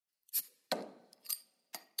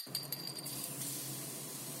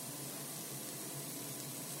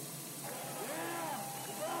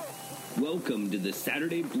Welcome to the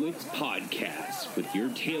Saturday Blitz podcast with your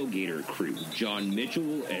tailgater crew, John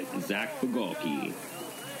Mitchell and Zach Bagalki.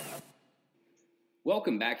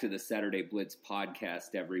 Welcome back to the Saturday Blitz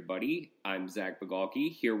podcast, everybody. I'm Zach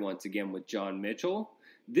Bagalki, here once again with John Mitchell.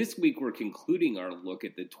 This week we're concluding our look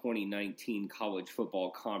at the 2019 College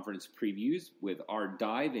Football Conference previews with our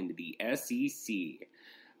dive into the SEC.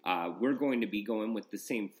 We're going to be going with the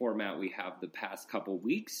same format we have the past couple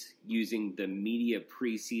weeks, using the media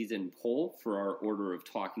preseason poll for our order of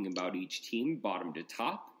talking about each team, bottom to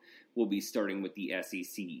top. We'll be starting with the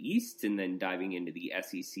SEC East and then diving into the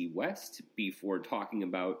SEC West before talking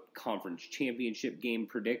about conference championship game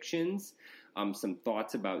predictions, some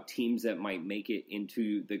thoughts about teams that might make it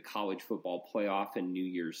into the college football playoff in New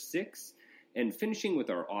Year's Six, and finishing with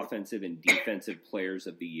our offensive and defensive players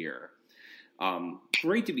of the year.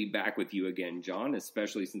 Great to be back with you again, John,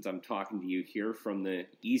 especially since I'm talking to you here from the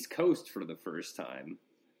East Coast for the first time.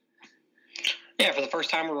 Yeah, for the first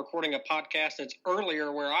time we're recording a podcast that's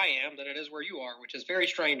earlier where I am than it is where you are, which is very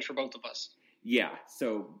strange for both of us. Yeah,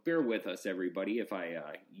 so bear with us, everybody, if I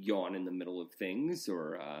yawn in the middle of things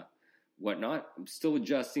or whatnot. I'm still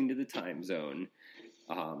adjusting to the time zone.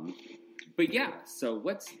 But yeah, so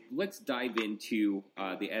let's dive into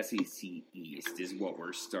the SEC East is what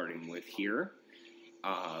we're starting with here.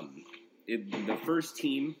 The first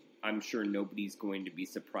team, I'm sure nobody's going to be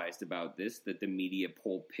surprised about this, that the media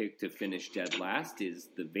poll picked to finish dead last is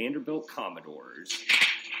the Vanderbilt Commodores.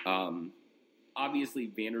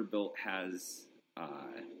 Obviously, Vanderbilt has,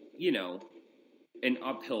 an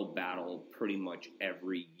uphill battle pretty much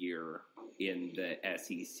every year in the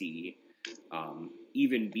SEC.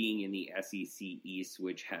 Even being in the SEC East,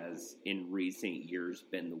 which has in recent years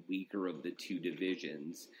been the weaker of the two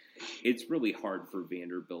divisions, it's really hard for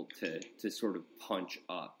Vanderbilt to sort of punch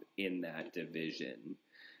up in that division.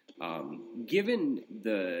 Given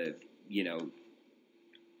the,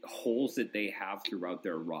 holes that they have throughout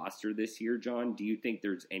their roster this year, John, do you think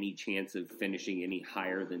there's any chance of finishing any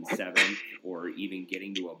higher than 7th or even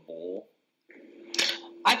getting to a bowl?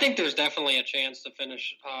 I think there's definitely a chance to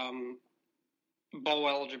finish bowl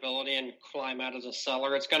eligibility and climb out as a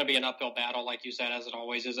seller. It's going to be an uphill battle, like you said, as it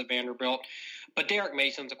always is at Vanderbilt. But Derek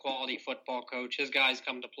Mason's a quality football coach. His guys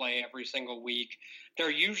come to play every single week.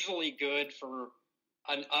 They're usually good for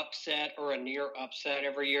an upset or a near upset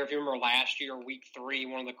every year. If you remember last year, week 3,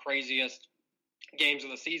 one of the craziest games of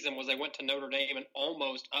the season was they went to Notre Dame and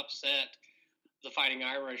almost upset the Fighting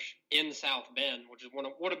Irish in South Bend, which is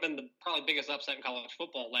would have been the probably biggest upset in college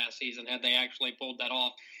football last season had they actually pulled that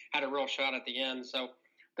off, had a real shot at the end. So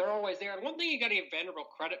they're always there. And one thing you got to give Vanderbilt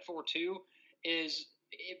credit for, too, is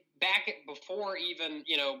before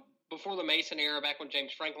the Mason era, back when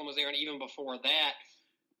James Franklin was there, and even before that,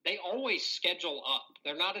 they always schedule up.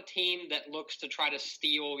 They're not a team that looks to try to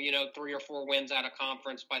steal, 3 or 4 wins out of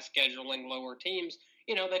conference by scheduling lower teams.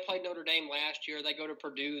 They played Notre Dame last year. They go to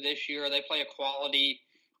Purdue this year. They play a quality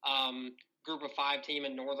group of 5 team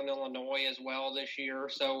in Northern Illinois as well this year.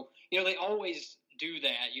 So, they always do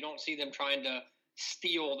that. You don't see them trying to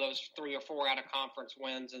steal those 3 or 4 out of conference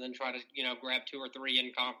wins and then try to, grab 2 or 3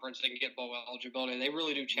 in conference and get bowl eligibility. They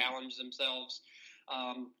really do challenge themselves.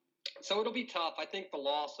 So it'll be tough. I think the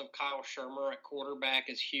loss of Kyle Shermer at quarterback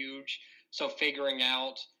is huge. So figuring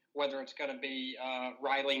out whether it's going to be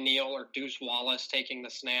Riley Neal or Deuce Wallace taking the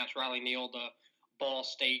snaps. Riley Neal, the Ball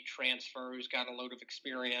State transfer, who's got a load of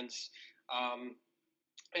experience.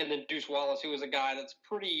 And then Deuce Wallace, who is a guy that's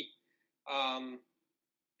pretty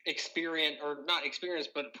experienced, or not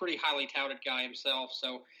experienced, but a pretty highly touted guy himself.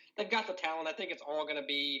 So they've got the talent. I think it's all going to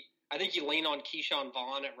be – I think you lean on Keyshawn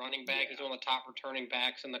Vaughn at running back. He's one of the top returning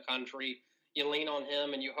backs in the country. You lean on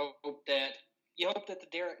him, and you hope that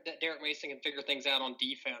Derek Mason can figure things out on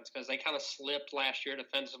defense, because they kind of slipped last year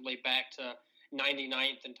defensively back to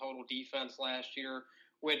 99th in total defense last year,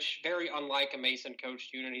 which very unlike a Mason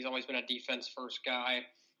coached unit. He's always been a defense first guy,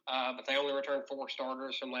 but they only returned 4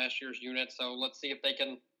 starters from last year's unit. So let's see if they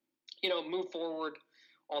can, move forward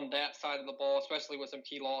on that side of the ball, especially with some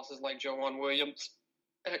key losses like Joanne Williams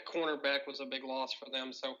at cornerback was a big loss for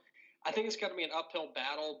them. So I think it's going to be an uphill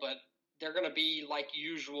battle, but they're going to be, like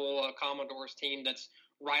usual, a Commodores team that's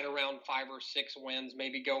right around 5 or 6 wins,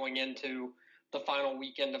 maybe going into the final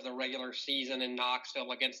weekend of the regular season in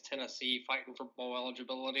Knoxville against Tennessee, fighting for bowl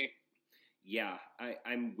eligibility. Yeah,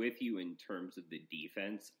 I'm with you in terms of the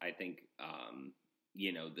defense. I think,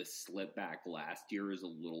 the slip back last year is a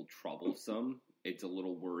little troublesome. It's a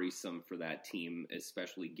little worrisome for that team,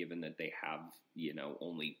 especially given that they have,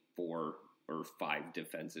 only 4 or 5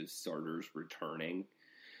 defensive starters returning.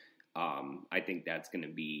 I think that's going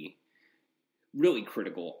to be really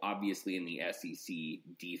critical. Obviously, in the SEC,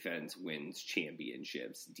 defense wins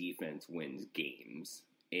championships, defense wins games,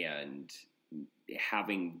 and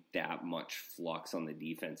having that much flux on the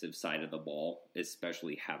defensive side of the ball,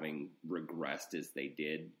 especially having regressed as they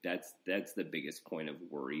did, that's the biggest point of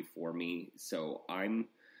worry for me. So I'm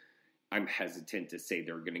hesitant to say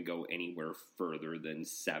they're going to go anywhere further than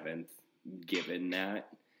 7th, given that.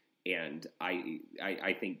 And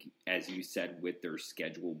I think, as you said, with their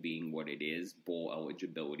schedule being what it is, bowl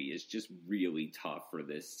eligibility is just really tough for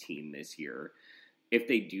this team this year. If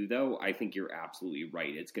they do, though, I think you're absolutely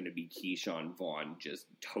right. It's going to be Keyshawn Vaughn just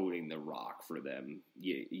toting the rock for them,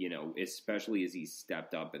 you know, especially as he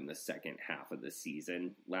stepped up in the second half of the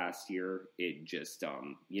season last year. It just,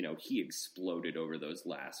 you know, he exploded over those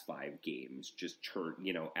last 5 games, just,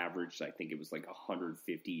 you know, averaged, I think it was like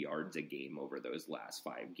 150 yards a game over those last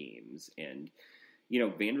 5 games. And, you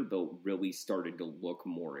know, Vanderbilt really started to look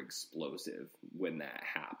more explosive when that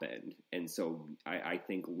happened. And so I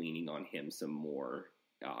think leaning on him some more,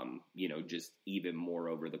 you know, just even more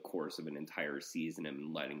over the course of an entire season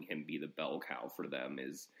and letting him be the bell cow for them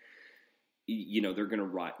is, you know, they're going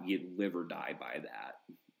to live or die by that.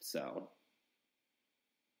 So.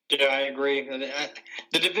 Yeah, I agree.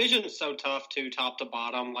 The division is so tough, too, top to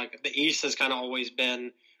bottom. Like, the East has kind of always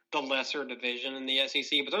been the lesser division in the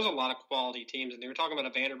SEC, but there's a lot of quality teams. And they were talking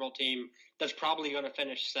about a Vanderbilt team that's probably going to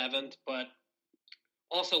finish 7th, but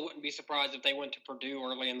also wouldn't be surprised if they went to Purdue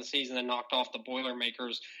early in the season and knocked off the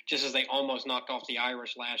Boilermakers, just as they almost knocked off the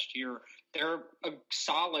Irish last year. They're a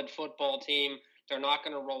solid football team. They're not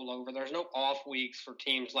going to roll over. There's no off weeks for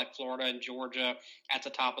teams like Florida and Georgia at the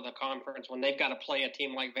top of the conference. When they've got to play a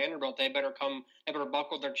team like Vanderbilt, they better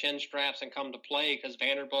buckle their chin straps and come to play, because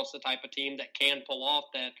Vanderbilt's the type of team that can pull off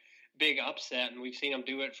that big upset, and we've seen them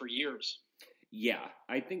do it for years. Yeah,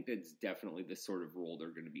 I think that's definitely the sort of role they're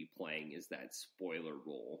going to be playing, is that spoiler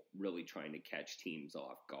role, really trying to catch teams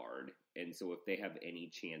off guard. And so if they have any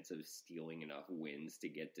chance of stealing enough wins to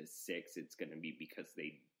get to 6, it's going to be because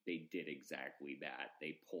they did exactly that.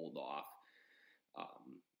 They pulled off,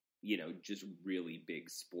 you know, just really big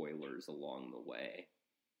spoilers along the way.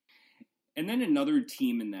 And then another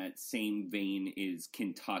team in that same vein is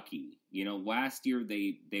Kentucky. You know, last year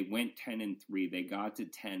they went 10-3. They got to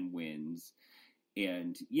 10 wins.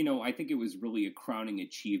 And, you know, I think it was really a crowning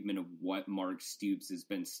achievement of what Mark Stoops has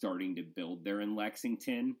been starting to build there in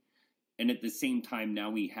Lexington. And at the same time,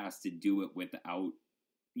 now he has to do it without,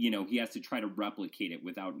 you know, he has to try to replicate it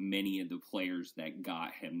without many of the players that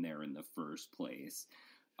got him there in the first place.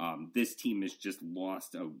 This team has just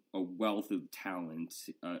lost a wealth of talent,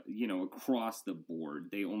 you know, across the board.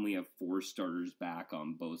 They only have 4 starters back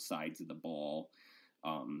on both sides of the ball.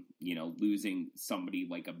 You know, losing somebody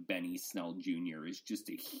like a Benny Snell Jr. is just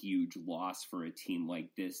a huge loss for a team like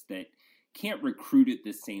this that can't recruit at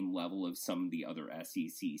the same level of some of the other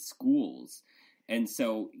SEC schools. And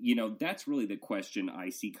so, you know, that's really the question I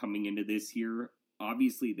see coming into this year.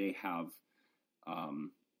 Obviously, they have,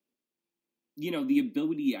 you know, the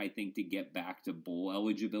ability, I think, to get back to bowl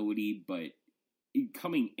eligibility, but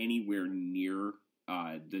coming anywhere near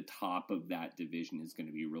the top of that division is going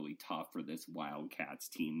to be really tough for this Wildcats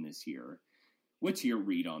team this year. What's your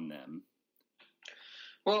read on them?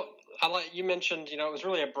 Well, you mentioned, you know, it was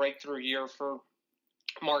really a breakthrough year for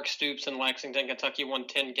Mark Stoops in Lexington. Kentucky won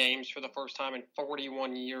 10 games for the first time in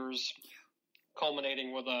 41 years,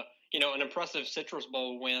 culminating with an impressive Citrus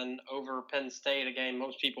Bowl win over Penn State, a game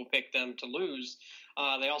most people picked them to lose.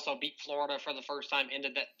 They also beat Florida for the first time,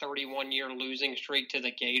 ended that 31-year losing streak to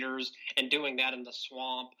the Gators, and doing that in the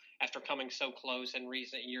Swamp after coming so close in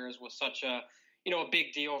recent years was such a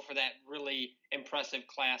big deal for that really impressive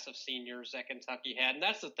class of seniors that Kentucky had. And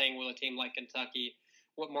that's the thing with a team like Kentucky.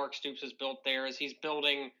 What Mark Stoops has built there is he's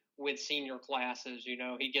building with senior classes. You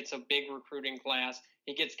know, he gets a big recruiting class.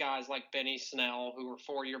 He gets guys like Benny Snell, who were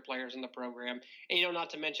 4-year players in the program. And, you know, not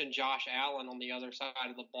to mention Josh Allen on the other side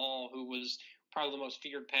of the ball, who was probably the most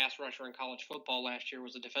feared pass rusher in college football last year,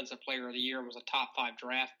 was a defensive player of the year and was a top 5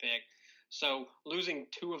 draft pick. So losing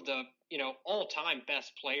 2 of the, you know, all-time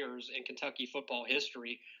best players in Kentucky football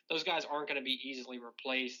history, those guys aren't going to be easily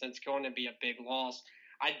replaced. And it's going to be a big loss.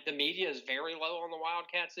 The media is very low on the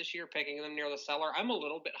Wildcats this year, picking them near the cellar. I'm a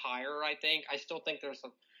little bit higher, I think. I still think there's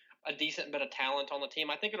a decent bit of talent on the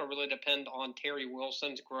team. I think it'll really depend on Terry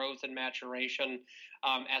Wilson's growth and maturation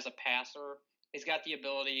as a passer. He's got the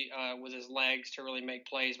ability with his legs to really make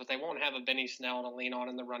plays, but they won't have a Benny Snell to lean on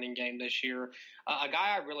in the running game this year. A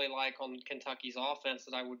guy I really like on Kentucky's offense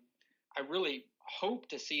that I really hope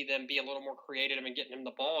to see them be a little more creative in getting him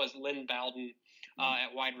the ball is Lynn Bowden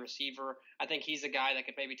at wide receiver. I think he's a guy that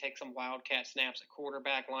could maybe take some wildcat snaps at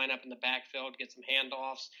quarterback, line up in the backfield, get some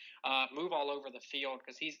handoffs, move all over the field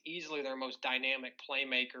because he's easily their most dynamic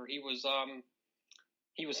playmaker. He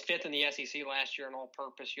was fifth in the SEC last year in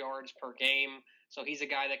all-purpose yards per game. So he's a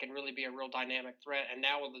guy that can really be a real dynamic threat. And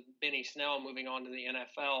now with Benny Snell moving on to the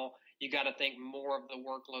NFL, you got to think more of the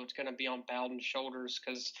workload's going to be on Bowden's shoulders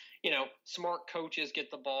because, smart coaches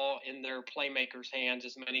get the ball in their playmakers' hands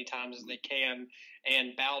as many times as they can.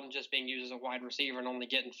 And Bowden just being used as a wide receiver and only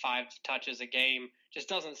getting 5 touches a game just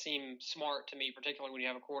doesn't seem smart to me, particularly when you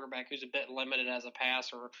have a quarterback who's a bit limited as a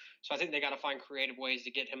passer. So I think they got to find creative ways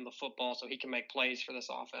to get him the football so he can make plays for this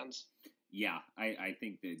offense. Yeah, I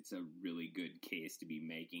think that's a really good case to be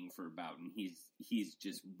making for Bowden. He's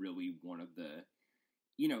just really one of the,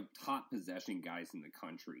 top possession guys in the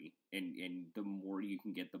country. And the more you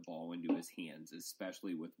can get the ball into his hands,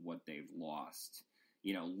 especially with what they've lost,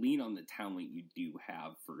 lean on the talent you do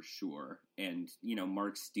have for sure. And,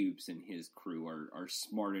 Mark Stoops and his crew are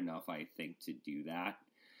smart enough, I think, to do that.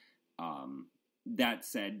 That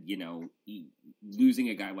said, losing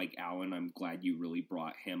a guy like Allen, I'm glad you really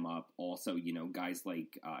brought him up. Also, guys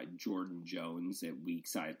like Jordan Jones at weak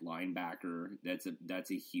side linebacker,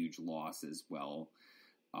 that's a huge loss as well.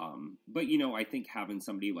 But, I think having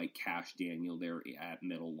somebody like Cash Daniel there at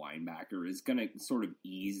middle linebacker is going to sort of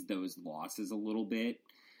ease those losses a little bit.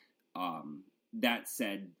 That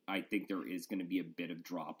said, I think there is going to be a bit of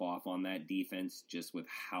drop-off on that defense just with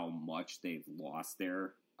how much they've lost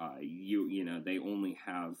there. They only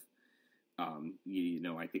have,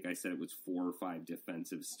 I think I said it was 4 or 5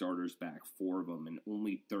 defensive starters back, 4 of them, and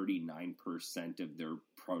only 39% of their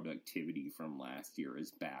productivity from last year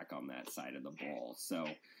is back on that side of the ball. So,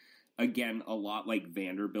 again, a lot like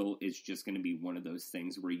Vanderbilt, it's just going to be one of those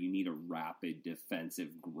things where you need a rapid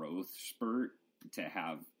defensive growth spurt to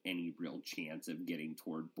have any real chance of getting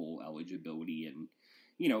toward bowl eligibility and,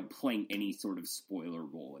 playing any sort of spoiler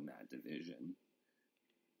role in that division.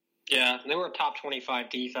 Yeah, they were a top 25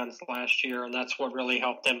 defense last year, and that's what really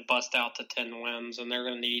helped them bust out to 10 wins, and they're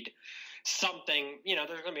going to need something. There's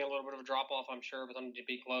going to be a little bit of a drop-off, I'm sure, but them to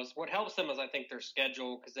be close. What helps them is, I think, their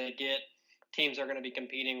schedule, because they get teams they're going to be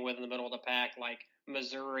competing with in the middle of the pack, like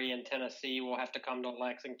Missouri and Tennessee will have to come to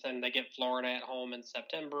Lexington. They get Florida at home in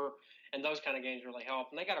September, and those kind of games really help.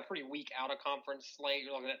 And they got a pretty weak out-of-conference slate.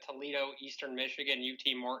 You're looking at Toledo, Eastern Michigan,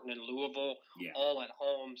 UT Martin, and Louisville, all at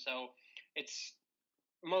home. So it's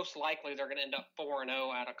most likely they're going to end up 4-0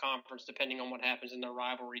 out of conference, depending on what happens in their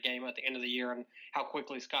rivalry game at the end of the year and how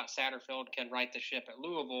quickly Scott Satterfield can right the ship at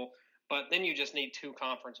Louisville. But then you just need 2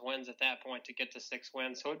 conference wins at that point to get to 6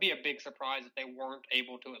 wins. So it'd be a big surprise if they weren't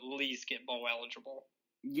able to at least get bowl eligible.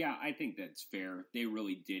 Yeah, I think that's fair. They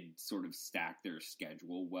really did sort of stack their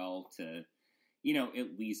schedule well to,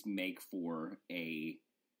 at least make for a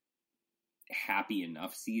happy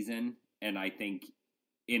enough season. And I think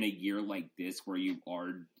in a year like this where you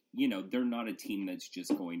are, they're not a team that's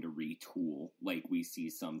just going to retool like we see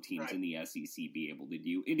some teams in the SEC be able to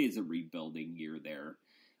do. It is a rebuilding year there.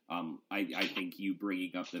 I think you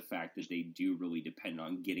bringing up the fact that they do really depend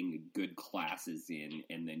on getting good classes in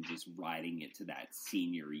and then just riding it to that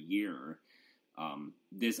senior year.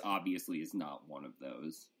 This obviously is not one of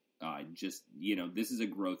those. This is a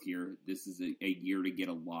growth year. This is a year to get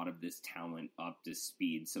a lot of this talent up to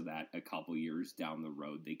speed so that a couple years down the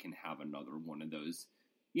road they can have another one of those,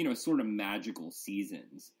 sort of magical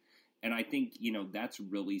seasons. And I think, that's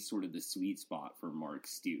really sort of the sweet spot for Mark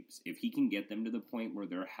Stoops. If he can get them to the point where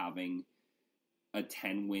they're having a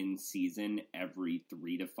 10-win season every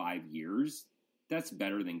 3 to 5 years, that's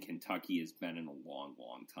better than Kentucky has been in a long,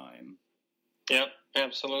 long time. Yep,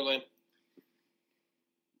 absolutely.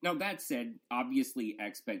 Now, that said, obviously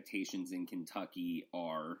expectations in Kentucky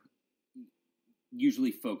are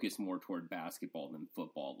usually focused more toward basketball than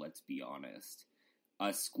football, let's be honest.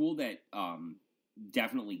 A school that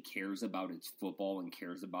definitely cares about its football and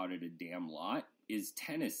cares about it a damn lot is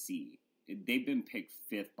Tennessee. They've been picked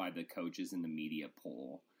 5th by the coaches in the media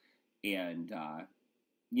poll. And,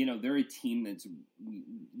 they're a team that's,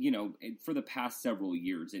 for the past several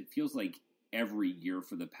years, it feels like every year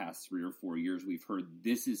for the past 3 or 4 years, we've heard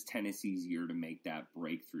this is Tennessee's year to make that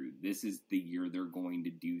breakthrough. This is the year they're going to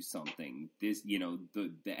do something. This,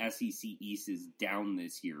 the SEC East is down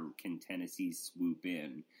this year. Can Tennessee swoop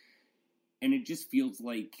in? And it just feels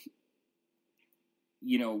like,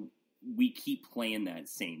 we keep playing that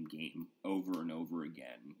same game over and over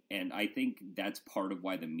again. And I think that's part of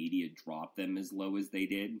why the media dropped them as low as they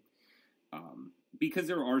did. Because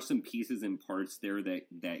there are some pieces and parts there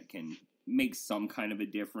that can make some kind of a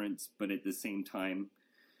difference, but at the same time,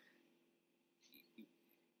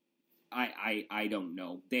 I don't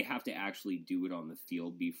know. They have to actually do it on the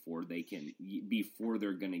field before they're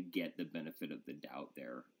going to get the benefit of the doubt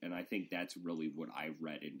there. And I think that's really what I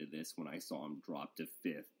read into this when I saw them drop to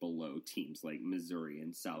 5th below teams like Missouri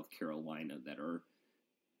and South Carolina that are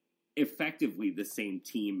effectively the same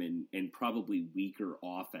team and probably weaker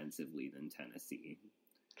offensively than Tennessee.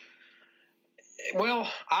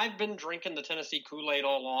 Well, I've been drinking the Tennessee Kool-Aid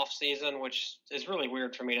all off season, which is really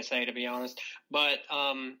weird for me to say, to be honest. But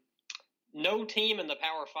no team in the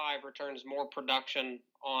Power 5 returns more production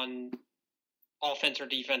on offense or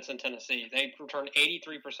defense than Tennessee. They return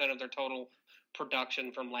 83% of their total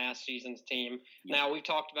production from last season's team. Yeah. Now, we've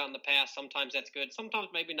talked about in the past, sometimes that's good, sometimes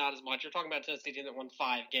maybe not as much. You're talking about a Tennessee team that won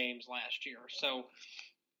 5 games last year.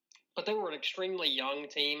 But they were an extremely young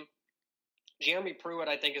team. Jeremy Pruitt,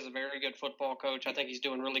 I think, is a very good football coach. I think he's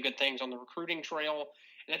doing really good things on the recruiting trail,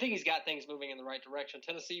 and I think he's got things moving in the right direction.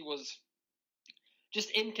 Tennessee was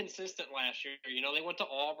just inconsistent last year. You know, they went to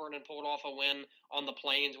Auburn and pulled off a win on the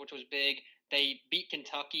Plains, which was big. They beat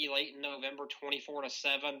Kentucky late in November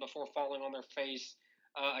 24-7 before falling on their face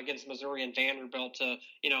against Missouri and Vanderbilt to,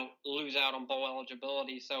 lose out on bowl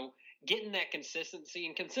eligibility. So getting that consistency,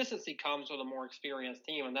 and consistency comes with a more experienced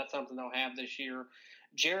team, and that's something they'll have this year.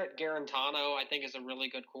 Jarrett Garantano, I think, is a really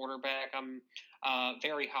good quarterback. I'm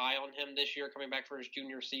very high on him this year, coming back for his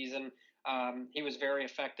junior season. He was very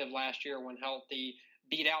effective last year when healthy.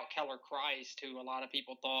 Beat out Keller Christ, who a lot of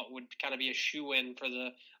people thought would kind of be a shoo-in for the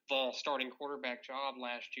Vol starting quarterback job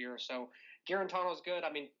last year. So Garantano's good.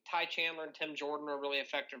 I mean, Ty Chandler and Tim Jordan are a really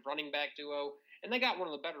effective running back duo. And they got one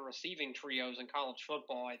of the better receiving trios in college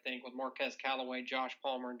football, I think, with Marquez Callaway, Josh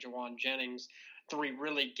Palmer, and Jawan Jennings, 3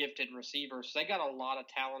 really gifted receivers. So they got a lot of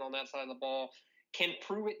talent on that side of the ball. Can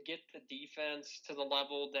Pruitt get the defense to the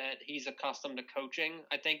level that he's accustomed to coaching,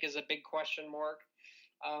 I think, is a big question mark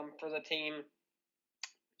for the team.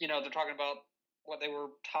 You know, they're talking about what they were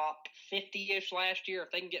top 50-ish last year.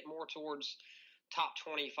 If they can get more towards top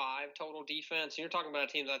 25 total defense, and you're talking about a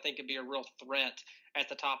team that I think could be a real threat at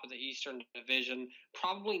the top of the Eastern Division.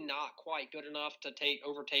 Probably not quite good enough to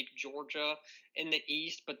overtake Georgia in the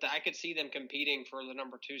East, but I could see them competing for the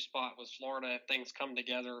number 2 spot with Florida if things come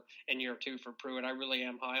together in year 2 for Pruitt. I really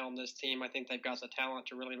am high on this team. I think they've got the talent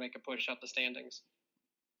to really make a push up the standings.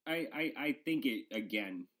 I think it,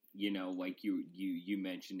 again, like you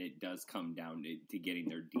mentioned, it does come down to getting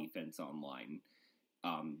their defense online.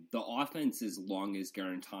 The offense, as long as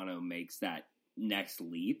Garantano makes that next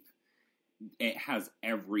leap, it has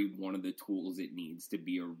every one of the tools it needs to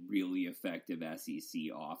be a really effective SEC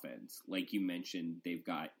offense. Like you mentioned, they've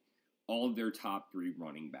got all of their top 3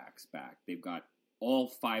 running backs back. They've got all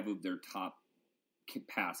 5 of their top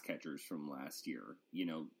pass catchers from last year.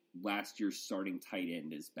 Last year's starting tight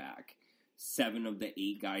end is back. 7 of the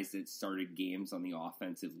 8 guys that started games on the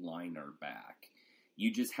offensive line are back.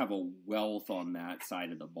 You just have a wealth on that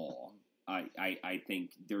side of the ball. I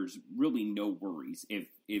think there's really no worries.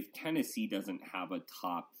 If Tennessee doesn't have a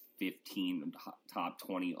top 15, top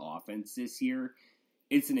 20 offense this year,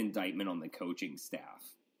 it's an indictment on the coaching staff.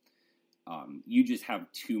 You just have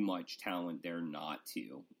too much talent there not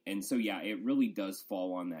to. And so, yeah, it really does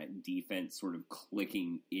fall on that defense sort of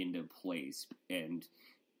clicking into place. And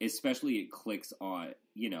especially it clicks on,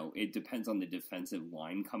 it depends on the defensive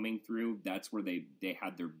line coming through. That's where they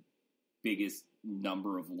had their biggest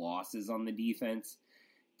number of losses on the defense.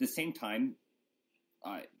 At the same time,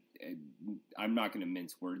 I'm not going to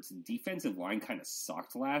mince words. Defensive line kind of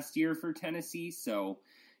sucked last year for Tennessee. So,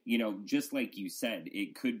 just like you said,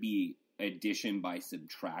 it could be addition by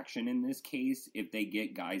subtraction in this case if they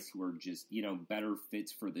get guys who are just, better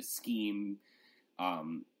fits for the scheme,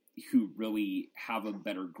 who really have a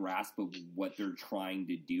better grasp of what they're trying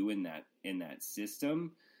to do in that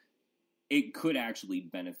system. It could actually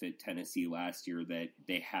benefit Tennessee last year that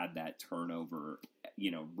they had that turnover,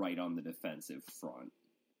 right on the defensive front.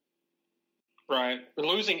 Right.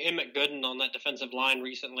 Losing Emmett Gooden on that defensive line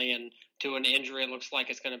recently and to an injury it looks like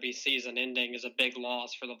it's going to be season-ending is a big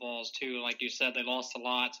loss for the Vols, too. Like you said, they lost a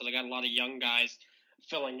lot, so they got a lot of young guys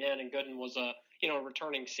filling in, and Gooden was a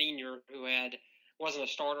returning senior who wasn't a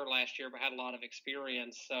starter last year but had a lot of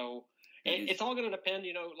experience. So it's all going to depend.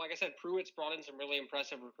 Like I said, Pruitt's brought in some really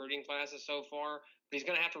impressive recruiting classes so far, but he's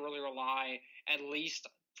going to have to really rely, at least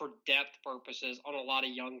for depth purposes, on a lot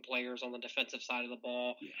of young players on the defensive side of the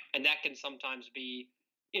ball. Yeah. And that can sometimes be,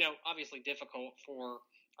 obviously difficult for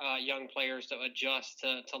young players to adjust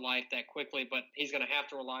to life that quickly, but he's going to have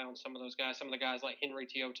to rely on some of those guys. Some of the guys like Henry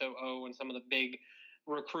To'oTo'o and some of the big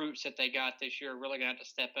recruits that they got this year really going to have to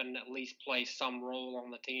step in and at least play some role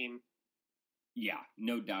on the team. Yeah,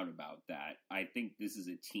 no doubt about that. I think this is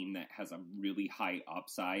a team that has a really high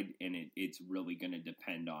upside, and it's really going to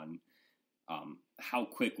depend on how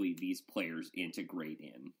quickly these players integrate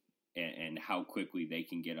in and how quickly they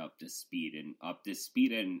can get up to speed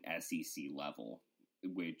at an SEC level,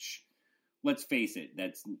 which, let's face it,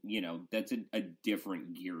 that's a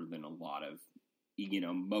different gear than a lot of,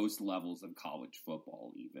 most levels of college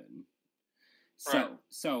football even. So,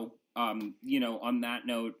 on that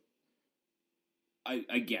note,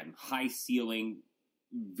 again, high ceiling,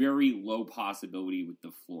 very low possibility with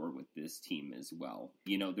the floor with this team as well.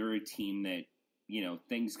 They're a team that,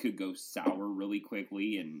 things could go sour really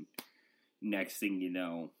quickly, and next thing you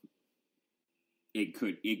know, it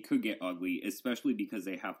could get ugly, especially because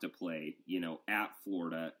they have to play, at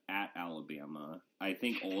Florida, at Alabama. I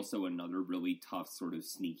think also another really tough sort of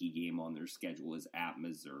sneaky game on their schedule is at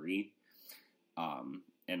Missouri.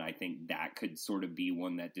 And I think that could sort of be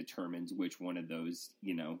one that determines which one of those,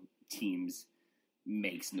 teams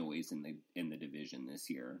makes noise in the division this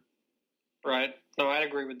year. Right. No, I'd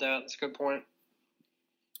agree with that. That's a good point.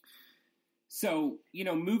 So,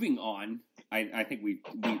 moving on, I think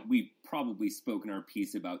we've probably spoken our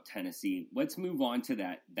piece about Tennessee. Let's move on to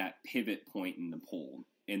that pivot point in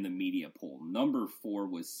the media poll. Number 4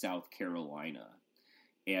 was South Carolina.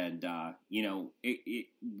 And,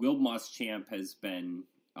 Will Muschamp has been,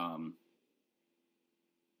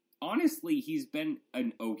 honestly, he's been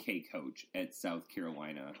an okay coach at South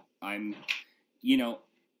Carolina. I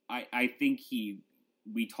think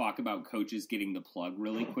we talk about coaches getting the plug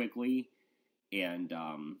really quickly. And,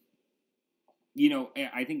 I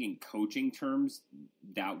think in coaching terms,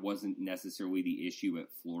 that wasn't necessarily the issue at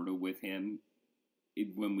Florida with him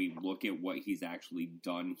when we look at what he's actually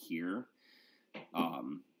done here.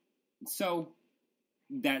 So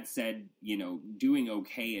that said, doing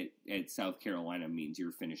okay at South Carolina means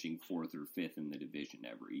you're finishing 4th or 5th in the division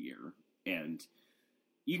every year. And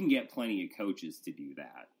you can get plenty of coaches to do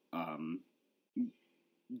that.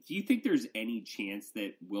 Do you think there's any chance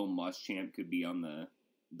that Will Muschamp could be on the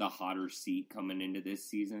hotter seat coming into this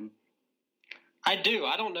season? I do.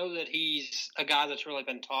 I don't know that he's a guy that's really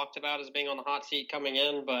been talked about as being on the hot seat coming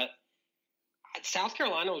in, but South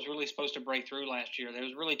Carolina was really supposed to break through last year. They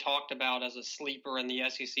was really talked about as a sleeper in the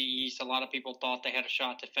SEC East. A lot of people thought they had a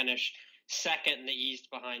shot to finish second in the East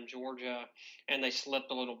behind Georgia, and they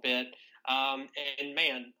slipped a little bit. And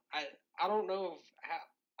man, I don't know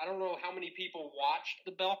how many people watched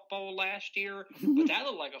the Belk Bowl last year, but that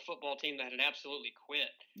looked like a football team that had absolutely quit.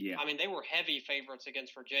 Yeah. I mean, they were heavy favorites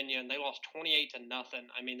against Virginia, and they lost 28-0.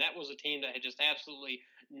 I mean, that was a team that had just absolutely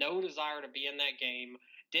no desire to be in that game.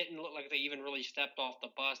 Didn't look like they even really stepped off the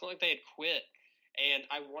bus. Looked like they had quit. And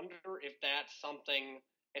I wonder if that's a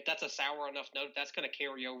sour enough note, that's going to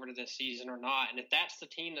carry over to this season or not. And if that's the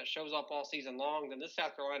team that shows up all season long, then this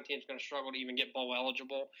South Carolina team is going to struggle to even get bowl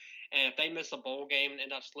eligible. And if they miss a bowl game and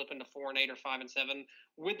end up slipping to 4-8 or 5-7,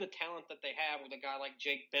 with the talent that they have, with a guy like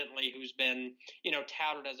Jake Bentley, who's been,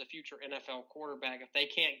 touted as a future NFL quarterback, if they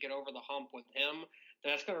can't get over the hump with him,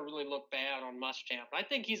 then that's going to really look bad on Muschamp. I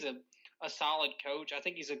think he's a solid coach. I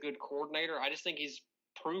think he's a good coordinator. I just think he's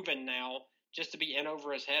proven now just to be in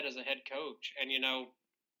over his head as a head coach. And,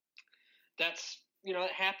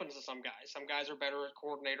 it happens to some guys. Some guys are better at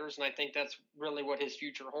coordinators, and I think that's really what his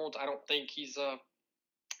future holds. I don't think he's a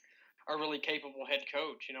really capable head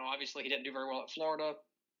coach. Obviously he didn't do very well at Florida.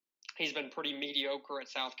 He's been pretty mediocre at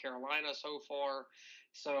South Carolina so far.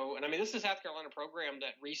 So, and I mean, this is a South Carolina program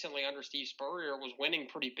that recently under Steve Spurrier was winning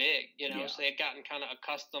pretty big, Yeah. So they had gotten kind of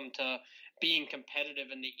accustomed to being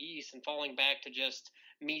competitive in the East, and falling back to just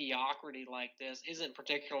mediocrity like this isn't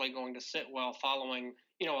particularly going to sit well following,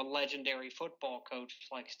 a legendary football coach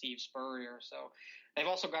like Steve Spurrier. So they've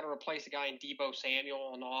also got to replace a guy in Deebo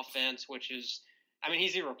Samuel on offense, which is,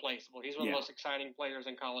 he's irreplaceable. He's one of the most exciting players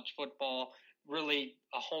in college football. Really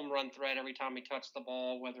a home run threat every time he touched the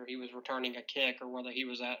ball, whether he was returning a kick or whether he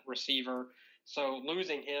was at receiver. So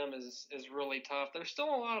losing him is really tough. There's still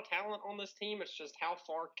a lot of talent on this team. It's just how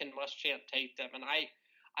far can Muschamp take them? And I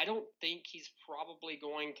don't think he's probably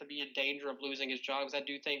going to be in danger of losing his job, because I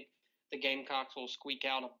do think the Gamecocks will squeak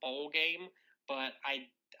out a bowl game, but I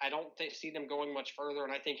don't see them going much further,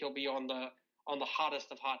 and I think he'll be on the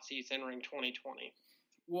hottest of hot seats entering 2020.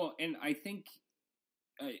 Well, and I think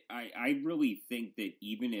I really think that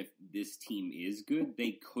even if this team is good,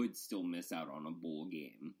 they could still miss out on a bowl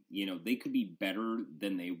game. They could be better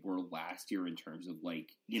than they were last year in terms of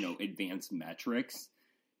advanced metrics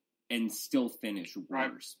and still finish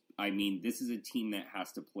worse. Right. This is a team that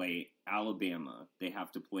has to play Alabama. They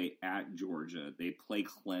have to play at Georgia. They play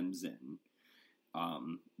Clemson.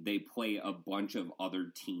 They play a bunch of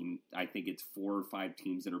other teams. I think it's 4 or 5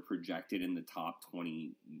 teams that are projected in the top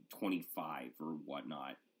 20, 25 or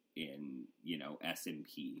whatnot in,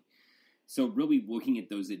 S&P. So really looking at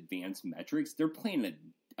those advanced metrics, they're playing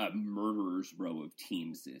a murderer's row of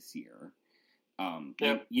teams this year.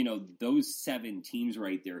 Yep. And, those 7 teams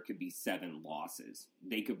right there could be 7 losses.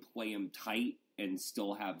 They could play them tight and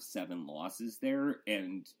still have 7 losses there.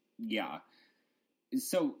 And yeah.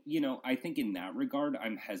 So, I think in that regard,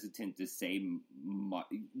 I'm hesitant to say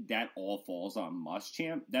that all falls on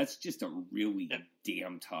Muschamp. That's just a really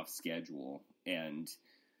damn tough schedule. And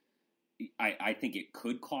I think it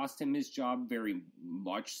could cost him his job very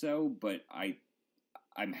much so, but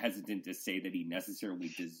I'm hesitant to say that he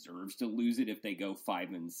necessarily deserves to lose it if they go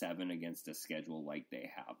 5-7 against a schedule like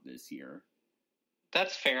they have this year.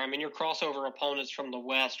 That's fair. I mean, your crossover opponents from the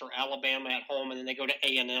West are Alabama at home, and then they go to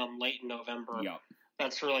A&M late in November. Yep.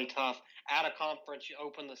 That's really tough. Out of conference, you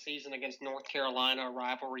open the season against North Carolina, a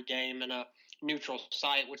rivalry game in a neutral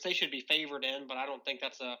site, which they should be favored in, but I don't think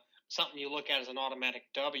that's something you look at as an automatic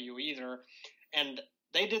W either. And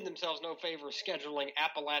they did themselves no favor scheduling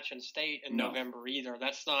Appalachian State in November either.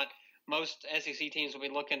 That's not – most SEC teams will be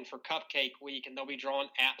looking for Cupcake Week, and they'll be drawing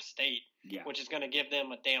App State, which is going to give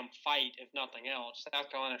them a damn fight, if nothing else. South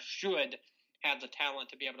Carolina should have the talent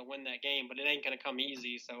to be able to win that game, but it ain't going to come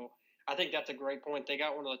easy. So I think that's a great point. They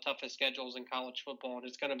got one of the toughest schedules in college football, and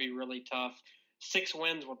it's going to be really tough. 6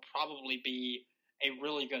 wins would probably be a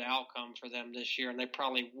really good outcome for them this year, and they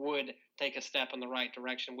probably would take a step in the right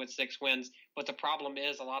direction with 6 wins. But the problem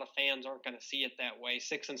is a lot of fans aren't going to see it that way.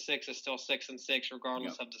 6-6 is still 6-6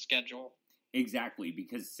 regardless of the schedule. Exactly,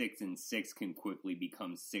 because 6-6 can quickly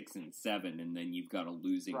become 6-7, and then you've got a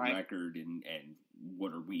losing record, and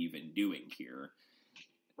what are we even doing here?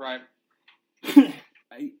 Right.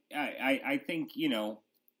 I think,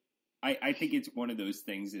 I think it's one of those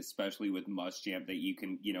things, especially with Muschamp, that you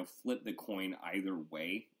can, flip the coin either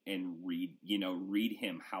way and read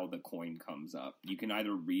him how the coin comes up. You can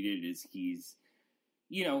either read it as he's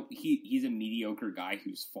a mediocre guy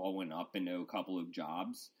who's fallen up into a couple of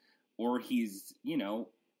jobs, or he's,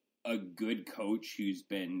 a good coach who's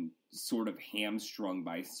been sort of hamstrung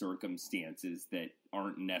by circumstances that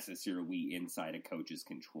aren't necessarily inside a coach's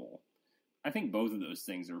control. I think both of those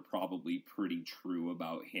things are probably pretty true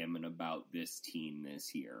about him and about this team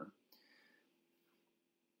this year.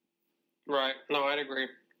 Right. No, I'd agree.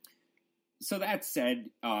 So that said,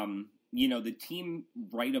 the team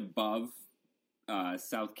right above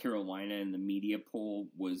South Carolina in the media poll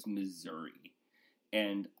was Missouri.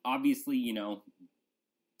 And obviously,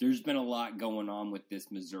 there's been a lot going on with this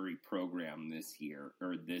Missouri program this year,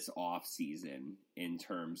 or this off season, in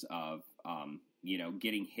terms of,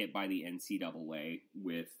 getting hit by the NCAA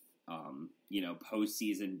with,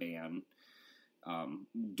 postseason ban.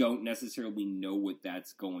 Don't necessarily know what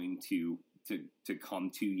that's going to come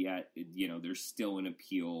to yet. There's still an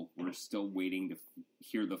appeal. We're still waiting to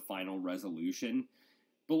hear the final resolution.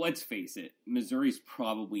 But let's face it, Missouri's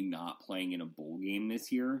probably not playing in a bowl game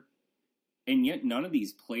this year. And yet none of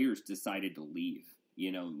these players decided to leave.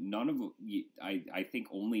 None of them, I think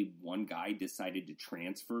only one guy decided to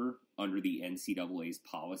transfer under the NCAA's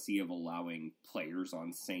policy of allowing players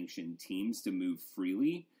on sanctioned teams to move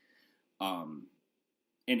freely. And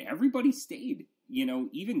everybody stayed.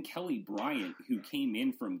 Even Kelly Bryant, who came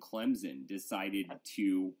in from Clemson, decided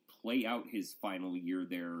to play out his final year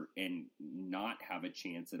there and not have a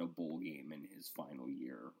chance at a bowl game in his final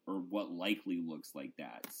year, or what likely looks like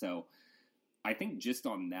that. So I think just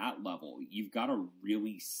on that level, you've got a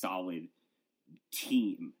really solid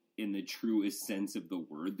team in the truest sense of the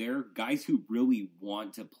word there. Guys who really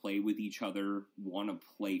want to play with each other, want to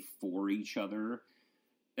play for each other.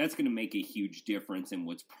 That's going to make a huge difference in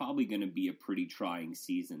what's probably going to be a pretty trying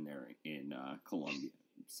season there in Columbia.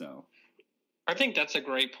 So I think that's a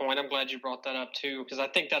great point. I'm glad you brought that up too, because I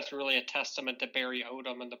think that's really a testament to Barry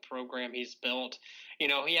Odom and the program he's built.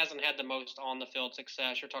 He hasn't had the most on-the-field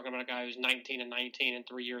success. You're talking about a guy who's 19-19 in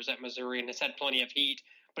 3 years at Missouri and has had plenty of heat.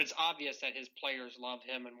 But it's obvious that his players love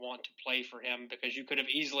him and want to play for him, because you could have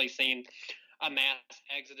easily seen a mass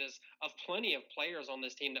exodus of plenty of players on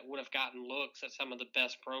this team that would have gotten looks at some of the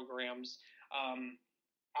best programs.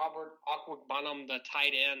 Albert Okwuegbunam, the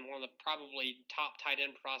tight end, one of the probably top tight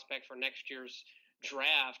end prospect for next year's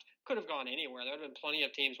draft, could have gone anywhere. There would have been plenty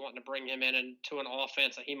of teams wanting to bring him in into an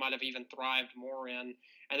offense that he might have even thrived more in.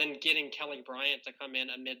 And then getting Kelly Bryant to come in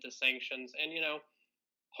amid the sanctions. And,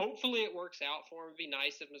 hopefully it works out for him. It'd be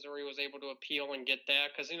nice if Missouri was able to appeal and get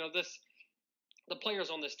that, because, the players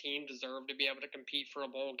on this team deserve to be able to compete for a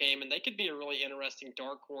bowl game, and they could be a really interesting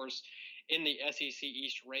dark horse in the SEC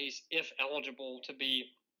East race if eligible to be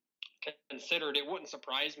considered. It wouldn't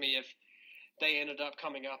surprise me if they ended up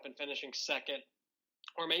coming up and finishing second,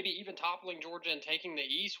 or maybe even toppling Georgia and taking the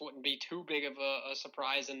East wouldn't be too big of a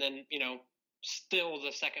surprise. And then, still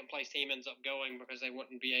the second place team ends up going because they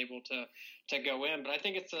wouldn't be able to go in. But I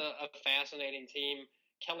think it's a fascinating team.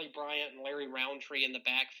 Kelly Bryant and Larry Roundtree in the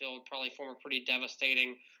backfield probably form a pretty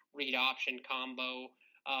devastating read option combo.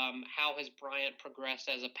 How has Bryant progressed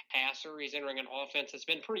as a passer? He's entering an offense that's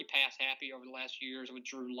been pretty pass happy over the last few years with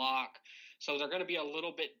Drew Lock. So they're going to be a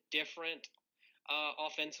little bit different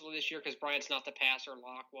offensively this year because Bryant's not the passer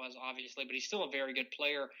Lock was, obviously, but he's still a very good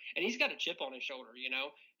player. And he's got a chip on his shoulder,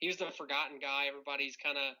 He was the forgotten guy. Everybody's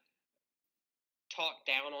kind of talked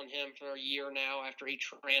down on him for a year now after he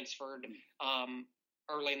transferred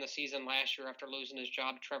early in the season last year after losing his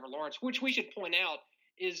job to Trevor Lawrence, which we should point out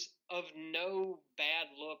is of no bad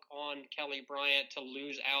look on Kelly Bryant to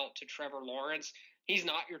lose out to Trevor Lawrence. He's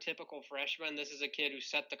not your typical freshman. This is a kid who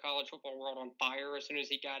set the college football world on fire as soon as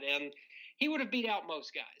he got in. He would have beat out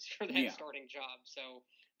most guys for that starting job. So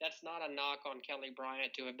that's not a knock on Kelly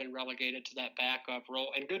Bryant to have been relegated to that backup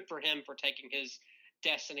role. And good for him for taking his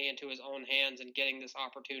destiny into his own hands and getting this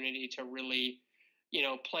opportunity to really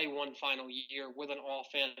play one final year with an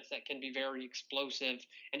offense that can be very explosive.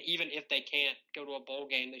 And even if they can't go to a bowl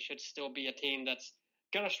game, they should still be a team that's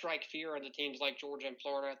going to strike fear into teams like Georgia and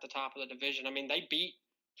Florida at the top of the division. I mean, they beat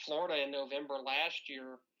Florida in November last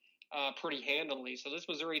year pretty handily. So this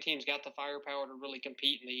Missouri team's got the firepower to really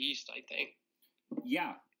compete in the East, I think.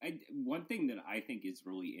 Yeah. One thing that I think is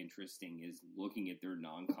really interesting is looking at their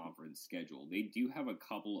non-conference schedule. They do have a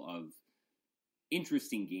couple of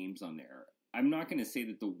interesting games on there. I'm not going to say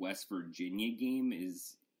that the West Virginia game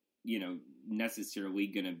is, necessarily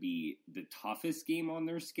going to be the toughest game on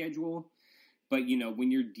their schedule. But,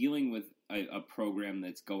 when you're dealing with a program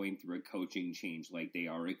that's going through a coaching change like they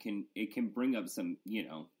are, it can bring up some,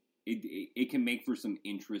 it can make for some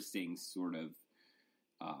interesting sort of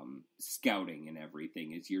scouting and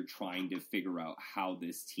everything as you're trying to figure out how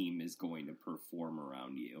this team is going to perform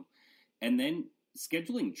around you. And then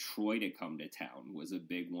scheduling Troy to come to town was a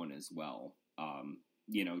big one as well.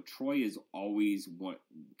 Troy is always one,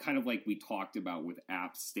 kind of like we talked about with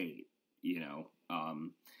App State,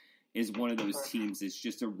 is one of those teams. It's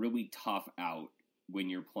just a really tough out when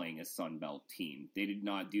you're playing a Sun Belt team. They did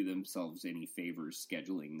not do themselves any favors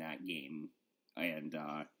scheduling that game, and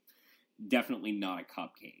definitely not a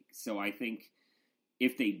cupcake. So I think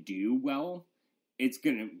if they do well,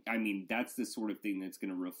 that's the sort of thing that's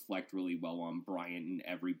going to reflect really well on Bryant and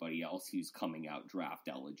everybody else who's coming out draft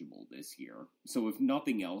eligible this year. So if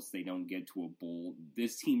nothing else, they don't get to a bowl,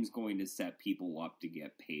 this team's going to set people up to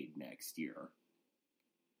get paid next year.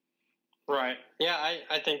 Right. Yeah,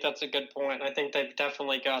 I think that's a good point. I think they've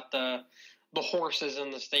definitely got the horses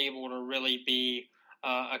in the stable to really be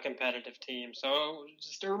a competitive team. So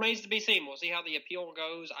it remains to be seen. We'll see how the appeal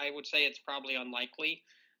goes. I would say it's probably unlikely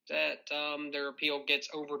that their appeal gets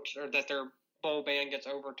overturned, that their bowl ban gets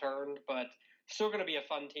overturned, but still going to be a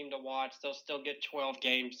fun team to watch. They'll still get 12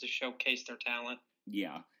 games to showcase their talent.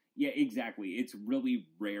 Yeah, exactly. It's really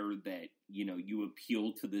rare that, you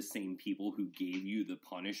appeal to the same people who gave you the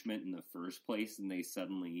punishment in the first place and they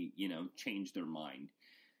suddenly, change their mind.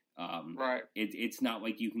 Right. It's not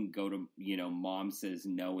like you can go to, mom says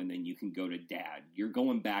no, and then you can go to dad. You're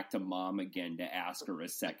going back to mom again to ask her a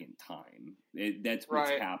second time. That's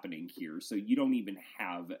what's happening here. So you don't even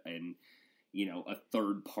have a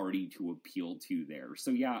third party to appeal to there.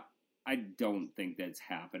 So yeah, I don't think that's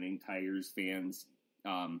happening. Tigers fans,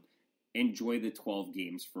 enjoy the 12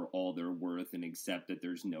 games for all they're worth and accept that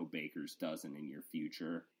there's no baker's dozen in your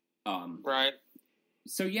future. Right.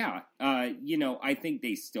 So, yeah, I think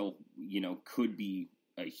they still, could be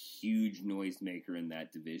a huge noisemaker in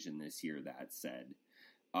that division this year, that said.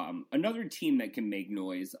 Another team that can make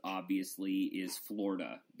noise, obviously, is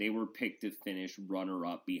Florida. They were picked to finish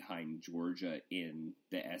runner-up behind Georgia in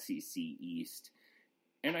the SEC East.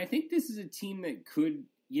 And I think this is a team that could,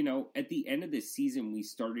 at the end of the season, we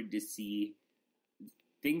started to see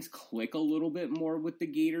things click a little bit more with the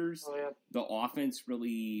Gators. Oh, yeah. The offense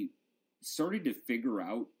really started to figure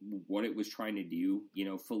out what it was trying to do.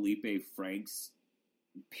 Felipe Franks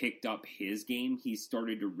picked up his game. He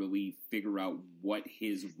started to really figure out what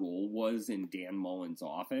his role was in Dan Mullen's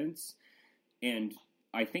offense. And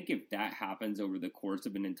I think if that happens over the course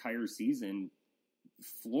of an entire season,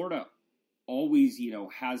 Florida always,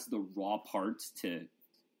 has the raw parts to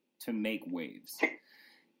make waves.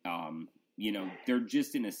 They're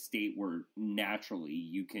just in a state where naturally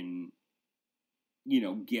you can,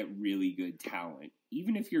 get really good talent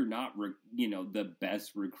even if you're not, the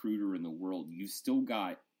best recruiter in the world, you've still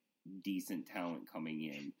got decent talent coming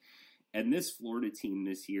in. And this Florida team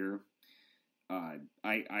this year, I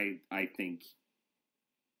think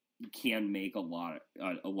can make a lot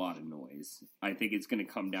of noise. I think it's going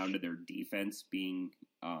to come down to their defense being,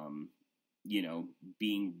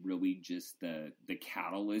 being really just the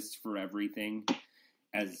catalyst for everything.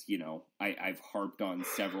 As I've harped on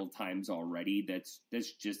several times already. That's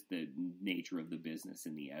just the nature of the business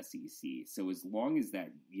in the SEC. So as long as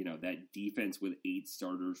that that defense with 8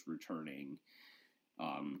 starters returning,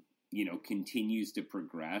 continues to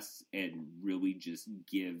progress and really just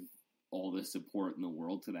give all the support in the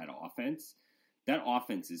world to that offense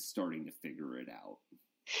is starting to figure it out.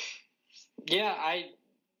 Yeah,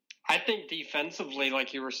 I think defensively,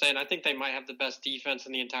 like you were saying, I think they might have the best defense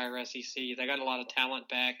in the entire SEC. They got a lot of talent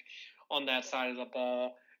back on that side of the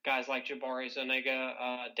ball. Guys like Jabari Zuniga,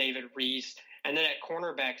 David Reese. And then at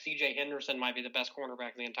cornerback, C.J. Henderson might be the best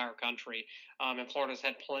cornerback in the entire country. And Florida's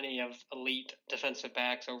had plenty of elite defensive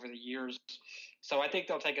backs over the years. So I think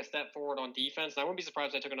they'll take a step forward on defense. And I wouldn't be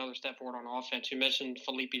surprised if they took another step forward on offense. You mentioned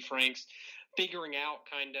Felipe Franks figuring out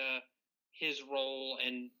kind of his role,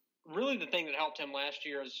 and really the thing that helped him last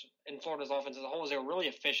year is in Florida's offense as a whole is they were really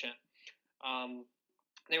efficient.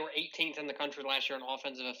 They were 18th in the country last year in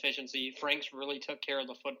offensive efficiency. Franks really took care of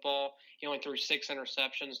the football. He only threw 6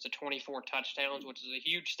 interceptions to 24 touchdowns, which is a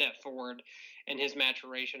huge step forward in his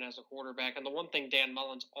maturation as a quarterback. And the one thing Dan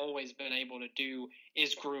Mullen's always been able to do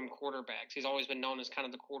is groom quarterbacks. He's always been known as kind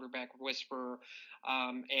of the quarterback whisperer.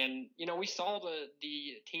 And we saw the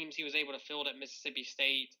teams he was able to field at Mississippi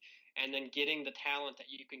State, and then getting the talent that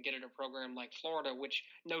you can get at a program like Florida, which,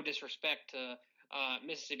 no disrespect to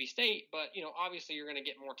Mississippi State, but obviously you're going to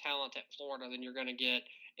get more talent at Florida than you're going to get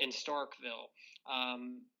in Starkville.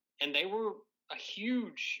 And they were a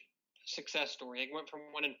huge success story. They went from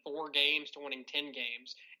winning 4 games to winning 10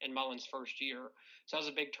 games in Mullen's first year. So that was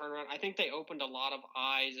a big turnaround. I think they opened a lot of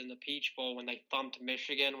eyes in the Peach Bowl when they thumped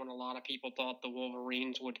Michigan, when a lot of people thought the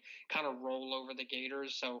Wolverines would kind of roll over the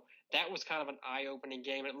Gators. So that was kind of an eye-opening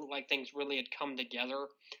game. It looked like things really had come together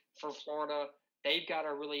for Florida. They've got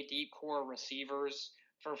a really deep core of receivers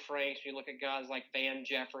for Franks. You look at guys like Van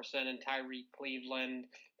Jefferson and Tyreek Cleveland,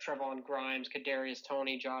 Trevon Grimes, Kadarius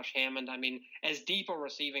Toney, Josh Hammond. I mean, as deep a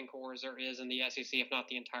receiving core as there is in the SEC, if not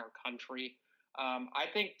the entire country. I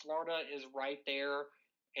think Florida is right there,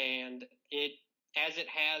 and as it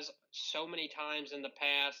has so many times in the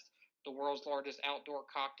past, the world's largest outdoor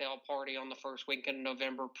cocktail party on the first weekend in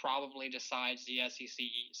November probably decides the SEC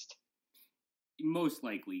East. Most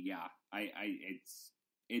likely, yeah.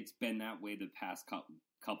 It's been that way the past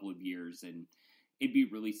couple of years, and it'd be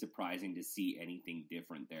really surprising to see anything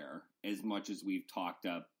different there. As much as we've talked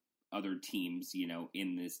up other teams,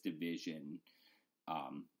 in this division,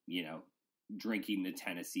 drinking the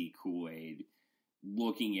Tennessee Kool-Aid,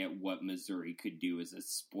 looking at what Missouri could do as a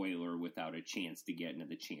spoiler without a chance to get into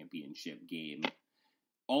the championship game.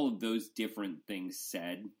 All of those different things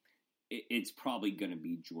said, it's probably going to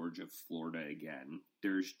be Georgia, Florida again.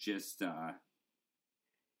 There's just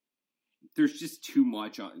too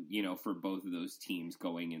much, for both of those teams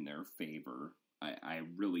going in their favor. I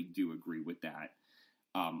really do agree with that.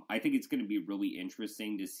 I think it's going to be really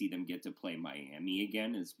interesting to see them get to play Miami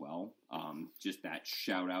again as well. Just that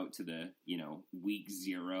shout out to the, week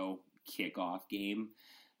 0 kickoff game.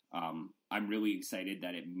 I'm really excited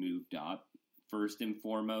that it moved up first and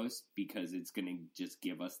foremost, because it's going to just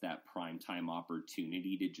give us that primetime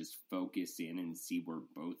opportunity to just focus in and see where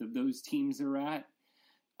both of those teams are at.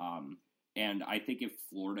 And I think if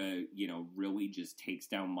Florida, really just takes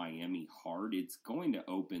down Miami hard, it's going to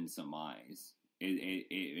open some eyes.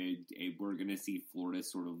 We're going to see Florida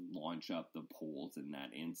sort of launch up the polls in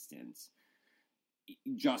that instance,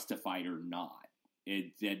 justified or not.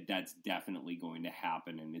 That's definitely going to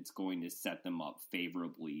happen, and it's going to set them up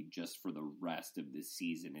favorably just for the rest of the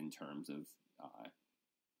season in terms of,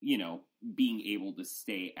 being able to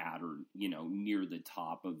stay at or, near the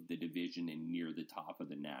top of the division and near the top of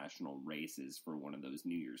the national races for one of those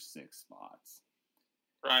New Year's Six spots.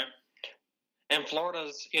 Right. And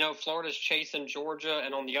Florida's chasing Georgia,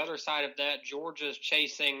 and on the other side of that, Georgia's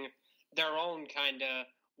chasing their own kind of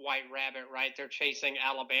white rabbit, right? They're chasing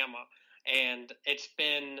Alabama. And it's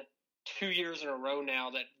been 2 years in a row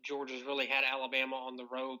now that Georgia's really had Alabama on the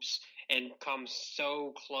ropes and come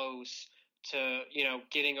so close to,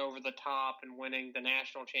 getting over the top and winning the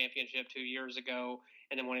national championship 2 years ago,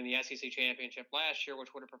 and then winning the SEC championship last year,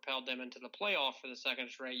 which would have propelled them into the playoff for the second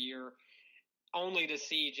straight year, only to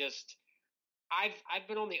see just – I've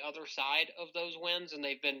been on the other side of those wins, and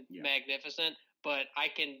they've been magnificent, but I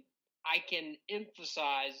can I can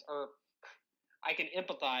empathize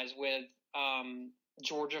with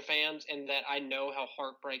Georgia fans in that I know how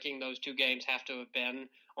heartbreaking those two games have to have been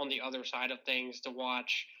on the other side of things to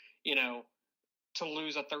watch, to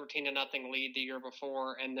lose a 13-0 lead the year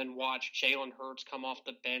before and then watch Jalen Hurts come off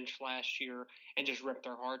the bench last year and just rip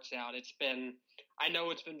their hearts out. I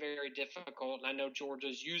know it's been very difficult, and I know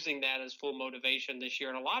Georgia's using that as full motivation this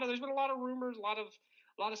year. And there's been a lot of rumors, a lot of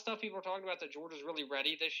stuff people are talking about that Georgia's really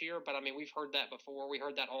ready this year. But I mean, we've heard that before. We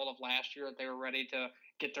heard that all of last year that they were ready to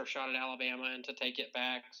get their shot at Alabama and to take it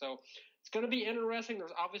back. So it's going to be interesting.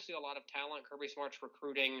 There's obviously a lot of talent. Kirby Smart's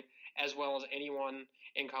recruiting as well as anyone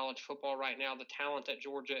in college football right now. The talent at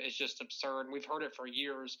Georgia is just absurd. We've heard it for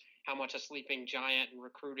years how much a sleeping giant in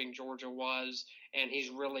recruiting Georgia was, and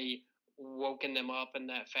he's really woken them up in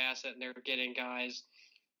that facet, and they're getting guys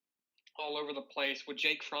all over the place with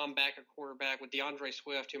Jake Fromm back at quarterback, with DeAndre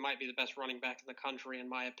Swift, who might be the best running back in the country, in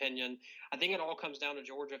my opinion. I think it all comes down to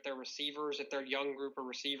Georgia. If their young group of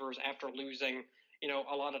receivers after losing –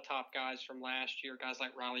 a lot of top guys from last year, guys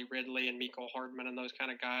like Riley Ridley and Mecole Hardman and those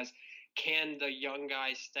kind of guys. Can the young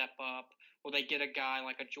guys step up? Will they get a guy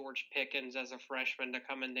like a George Pickens as a freshman to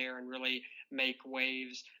come in there and really make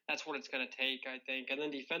waves? That's what it's going to take, I think. And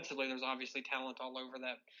then defensively, there's obviously talent all over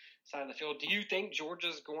that side of the field. Do you think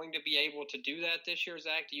Georgia's going to be able to do that this year,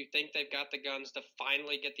 Zach? Do you think they've got the guns to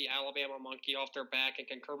finally get the Alabama monkey off their back? And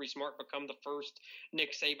can Kirby Smart become the first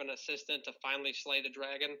Nick Saban assistant to finally slay the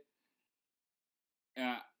dragon?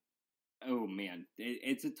 Oh man,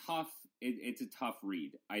 it's a tough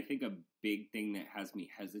read. I think a big thing that has me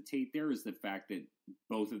hesitate there is the fact that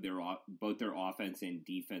both their offense and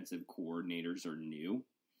defensive coordinators are new.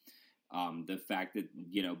 The fact that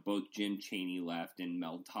both Jim Chaney left and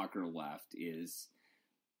Mel Tucker left is,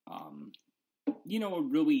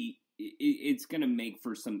 it's going to make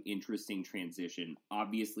for some interesting transition.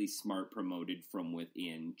 Obviously, Smart promoted from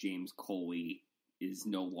within. James Coley is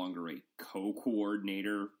no longer a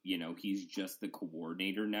co-coordinator. He's just the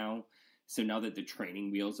coordinator now. So now that the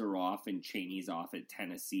training wheels are off and Chaney's off at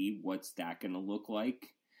Tennessee, what's that going to look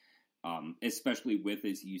like? Especially with,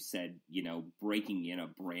 as you said, breaking in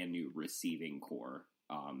a brand new receiving core.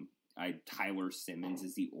 Tyler Simmons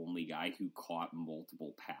is the only guy who caught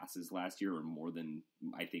multiple passes last year, or more than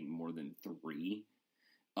 3.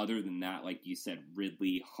 Other than that, like you said,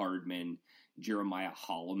 Ridley, Hardman, Jeremiah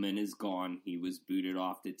Holloman is gone. He was booted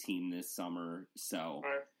off the team this summer. So,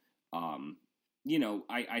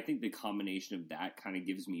 I think the combination of that kind of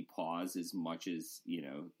gives me pause as much as,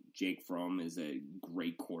 Jake Fromm is a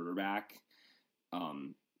great quarterback.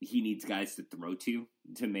 He needs guys to throw to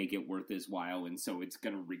make it worth his while. And so it's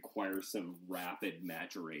going to require some rapid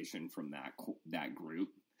maturation from that group.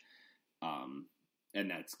 And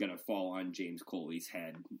that's going to fall on James Coley's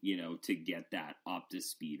head, to get that up to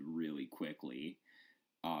speed really quickly.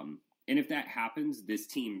 And if that happens, this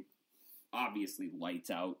team obviously lights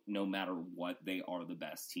out. No matter what, they are the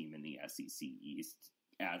best team in the SEC East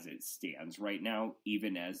as it stands right now,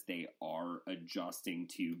 even as they are adjusting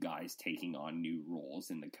to guys taking on new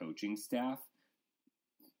roles in the coaching staff.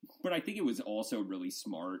 But I think it was also really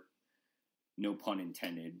smart, no pun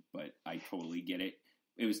intended, but I totally get it.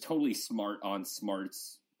 It was totally smart on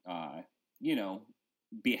Smart's,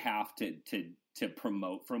 behalf to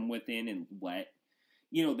promote from within and let,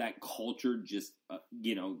 that culture just,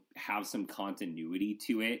 have some continuity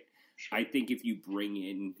to it. Sure. I think if you bring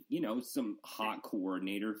in, some hot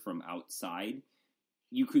coordinator from outside,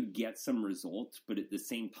 you could get some results, but at the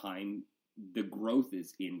same time, the growth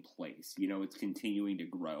is in place. It's continuing to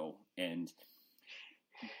grow. And,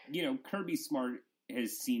 Kirby Smart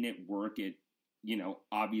has seen it work at,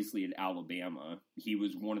 obviously at Alabama. He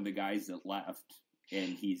was one of the guys that left, and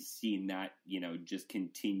he's seen that, just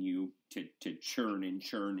continue to churn and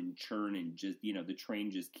churn and churn, and just, the train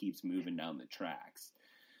just keeps moving down the tracks.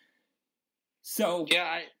 So,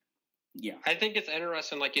 I think it's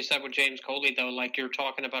interesting, like you said, with James Coley, though, like you're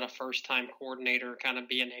talking about a first-time coordinator kind of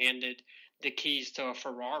being handed the keys to a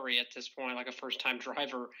Ferrari at this point, like a first-time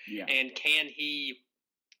driver. Yeah. And can he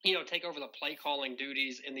take over the play calling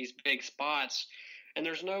duties in these big spots? And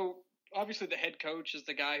there's obviously the head coach is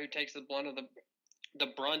the guy who takes the brunt of the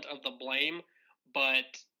blame, but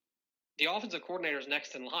the offensive coordinator is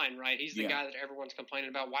next in line, right? He's the guy that everyone's complaining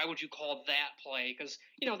about. Why would you call that play? Because,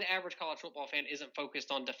 the average college football fan isn't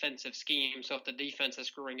focused on defensive scheme. So if the defense is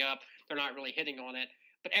screwing up, they're not really hitting on it.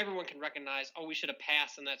 But everyone can recognize, we should have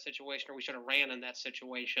passed in that situation, or we should have ran in that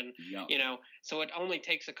situation. Yep. So it only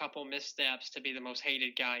takes a couple missteps to be the most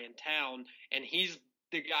hated guy in town, and he's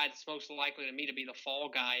the guy that's most likely to me to be the fall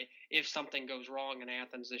guy if something goes wrong in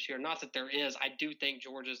Athens this year. Not that there is. I do think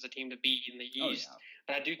Georgia's the team to beat in the East.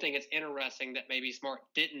 But I do think it's interesting that maybe Smart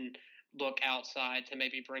didn't look outside to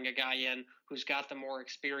maybe bring a guy in who's got the more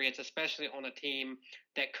experience, especially on a team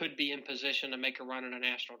that could be in position to make a run in a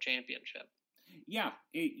national championship. Yeah,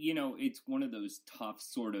 it's one of those tough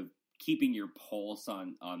sort of keeping your pulse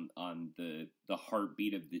on the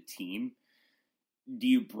heartbeat of the team. Do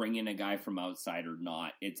you bring in a guy from outside or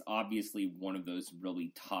not? It's obviously one of those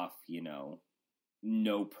really tough,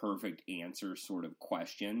 no perfect answer sort of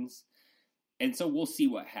questions. And so we'll see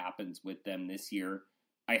what happens with them this year.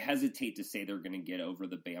 I hesitate to say they're going to get over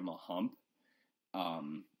the Bama hump,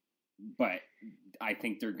 but I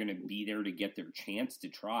think they're going to be there to get their chance to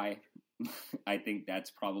try. I think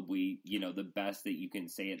that's probably, the best that you can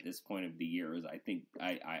say at this point of the year is I think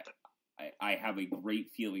I have a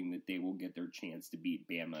great feeling that they will get their chance to beat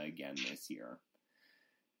Bama again this year.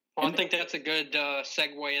 Well, I think that's a good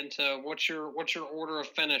segue into what's your order of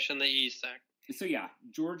finish in the East, Zach? So, yeah,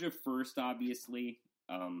 Georgia first, obviously.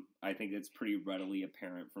 I think that's pretty readily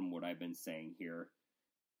apparent from what I've been saying here.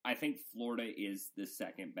 I think Florida is the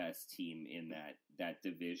second best team in that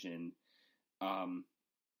division.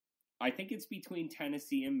 I think it's between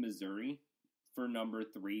Tennessee and Missouri for number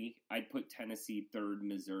 3. I'd put Tennessee third,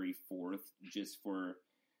 Missouri fourth, just for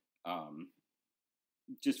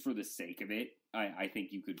the sake of it. I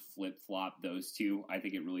think you could flip-flop those two. I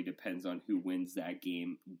think it really depends on who wins that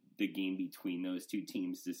game, the game between those two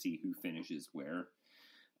teams, to see who finishes where.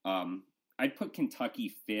 I'd put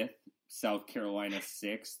Kentucky 5th, South Carolina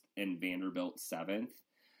 6th, and Vanderbilt 7th.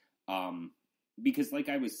 Because like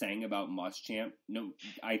I was saying about Muschamp,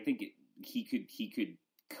 I think he could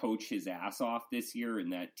coach his ass off this year,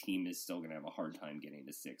 and that team is still going to have a hard time getting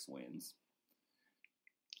to 6 wins.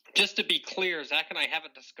 Just to be clear, Zach and I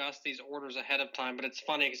haven't discussed these orders ahead of time, but it's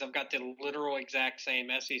funny because I've got the literal exact same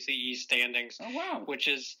SEC East standings. Oh, wow. Which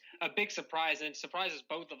is a big surprise, and it surprises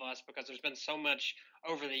both of us because there's been so much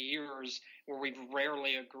over the years where we've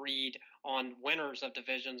rarely agreed on winners of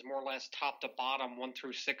divisions, more or less top to bottom, 1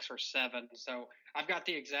 through 6 or 7. So I've got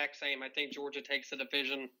the exact same. I think Georgia takes the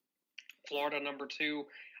division, Florida number 2.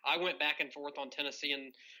 I went back and forth on Tennessee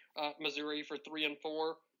and Missouri for 3 and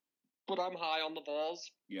 4. But I'm high on the Vols.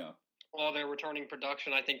 Yeah. While they're returning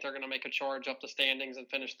production, I think they're going to make a charge up the standings and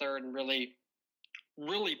finish third and really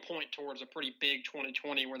point towards a pretty big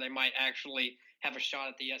 2020 where they might actually have a shot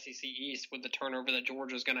at the SEC East with the turnover that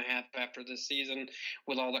Georgia's going to have after this season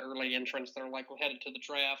with all the early entrants that are likely headed to the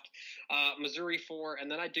draft. Missouri 4, and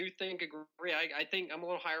then I do think I think I'm a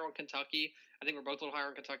little higher on Kentucky. I think we're both a little higher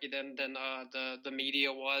on Kentucky than the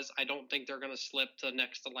media was. I don't think they're going to slip to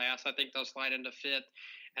next to last. I think they'll slide into 5th.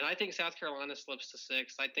 And I think South Carolina slips to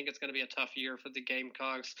 6th. I think it's going to be a tough year for the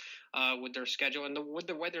Gamecocks with their schedule. And with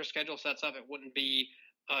the way their schedule sets up, it wouldn't be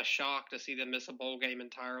a shock to see them miss a bowl game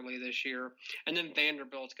entirely this year. And then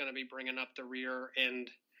Vanderbilt's going to be bringing up the rear. And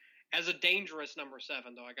as a dangerous number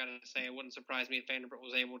 7, though, I got to say, it wouldn't surprise me if Vanderbilt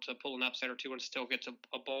was able to pull an upset or two and still get to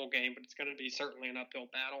a bowl game. But it's going to be certainly an uphill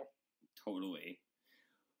battle. Totally.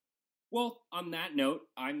 Well, on that note,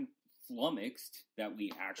 I'm flummoxed that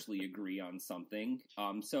we actually agree on something.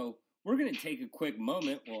 So we're going to take a quick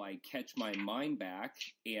moment while I catch my mind back,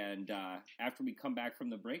 and after we come back from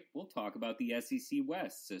the break, we'll talk about the SEC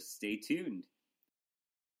West, so stay tuned.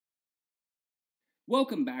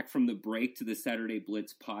 Welcome back from the break to the Saturday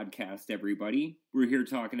Blitz podcast, everybody. We're here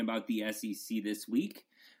talking about the SEC this week.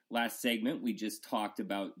 Last segment, we just talked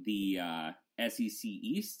about the SEC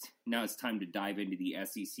East. Now it's time to dive into the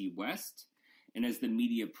SEC West. And as the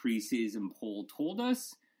media preseason poll told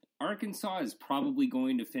us, Arkansas is probably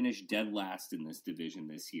going to finish dead last in this division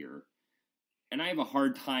this year. And I have a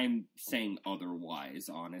hard time saying otherwise,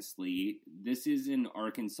 honestly. This is an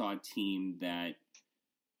Arkansas team that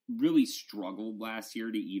really struggled last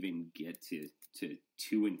year to even get to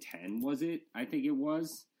 2-10, was it? I think it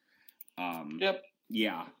was. Yep.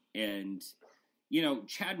 Yeah, and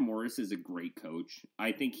Chad Morris is a great coach.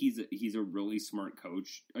 I think he's a really smart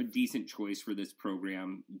coach, a decent choice for this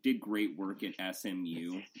program. Did great work at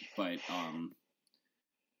SMU, but I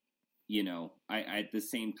at the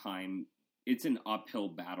same time, it's an uphill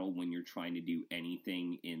battle when you're trying to do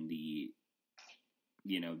anything in the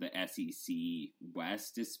SEC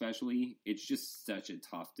West, especially. It's just such a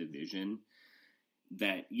tough division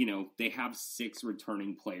that they have 6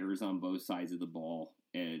 returning players on both sides of the ball.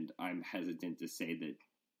 And I'm hesitant to say that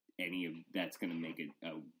any of that's going to make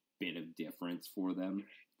a bit of difference for them.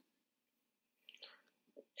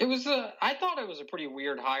 I thought it was a pretty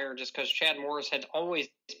weird hire just because Chad Morris had always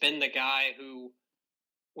been the guy who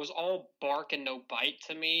was all bark and no bite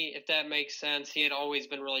to me, if that makes sense. He had always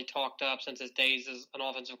been really talked up since his days as an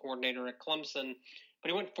offensive coordinator at Clemson, but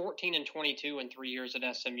he went 14-22 in 3 years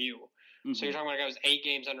at SMU. Mm-hmm. So you're talking about a guy who's 8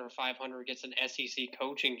 games under 500 gets an SEC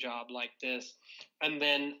coaching job like this. And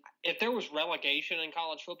then if there was relegation in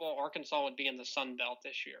college football, Arkansas would be in the Sun Belt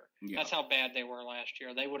this year. Yeah. That's how bad they were last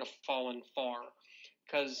year. They would have fallen far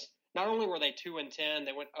because not only were they 2-10,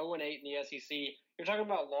 they went 0-8 in the SEC. You're talking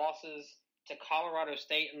about losses to Colorado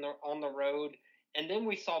State on the road. And then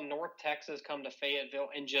we saw North Texas come to Fayetteville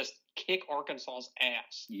and just kick Arkansas's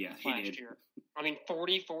ass last year. I mean,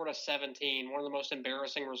 44-17, one of the most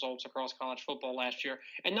embarrassing results across college football last year.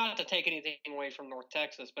 And not to take anything away from North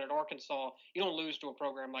Texas, but at Arkansas, you don't lose to a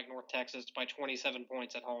program like North Texas by 27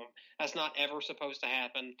 points at home. That's not ever supposed to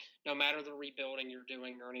happen, no matter the rebuilding you're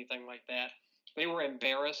doing or anything like that. They were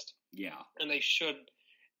embarrassed. Yeah. And they should.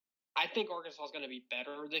 I think Arkansas is going to be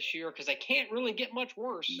better this year because they can't really get much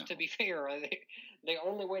worse, to be fair. The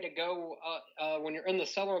only way to go when you're in the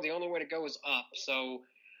cellar, the only way to go is up. So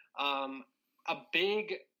a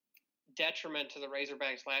big detriment to the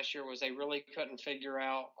Razorbacks last year was they really couldn't figure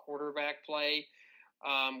out quarterback play,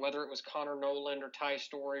 whether it was Connor Noland or Ty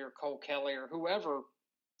Story or Cole Kelly or whoever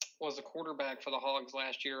was the quarterback for the Hogs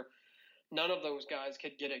last year. None of those guys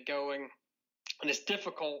could get it going. And it's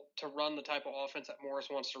difficult to run the type of offense that Morris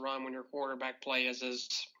wants to run when your quarterback play is as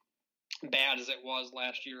bad as it was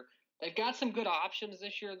last year. They've got some good options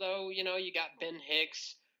this year, though. You know, you got Ben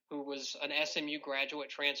Hicks, who was an SMU graduate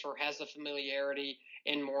transfer, has the familiarity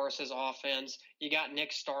in Morris's offense. You got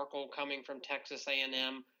Nick Starkel coming from Texas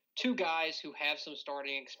A&M. 2 guys who have some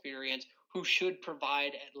starting experience who should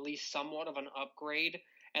provide at least somewhat of an upgrade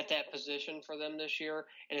at that position for them this year.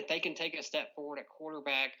 And if they can take a step forward at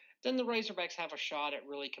quarterback, then the Razorbacks have a shot at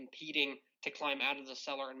really competing to climb out of the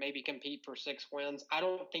cellar and maybe compete for 6 wins. I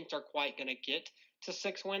don't think they're quite going to get to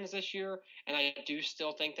 6 wins this year, and I do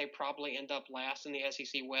still think they probably end up last in the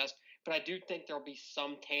SEC West, but I do think there'll be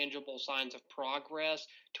some tangible signs of progress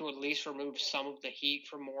to at least remove some of the heat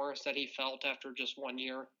from Morris that he felt after just 1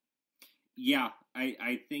 year. Yeah,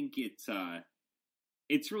 I think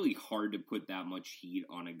it's really hard to put that much heat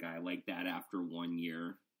on a guy like that after 1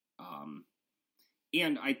 year.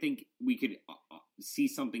 And I think we could see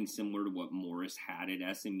something similar to what Morris had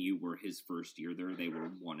at SMU, where his first year there, they were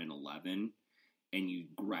 1-11, and you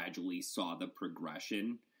gradually saw the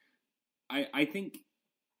progression. I think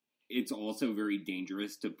it's also very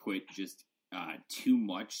dangerous to put just too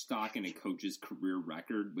much stock in a coach's career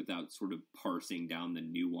record without sort of parsing down the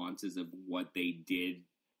nuances of what they did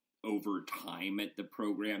over time at the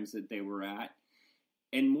programs that they were at.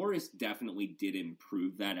 And Morris definitely did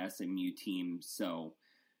improve that SMU team. So,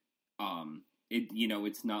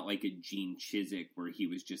 it's not like a Gene Chizik where he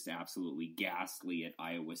was just absolutely ghastly at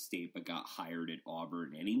Iowa State, but got hired at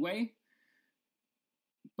Auburn anyway.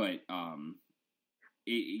 But,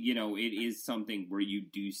 it is something where you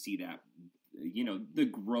do see that, the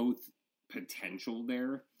growth potential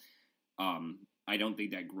there. I don't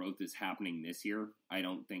think that growth is happening this year. I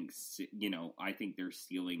don't think, I think their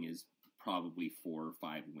ceiling is probably 4 or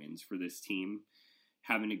 5 wins for this team.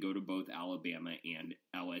 Having to go to both Alabama and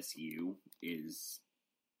LSU is,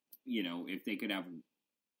 if they could have,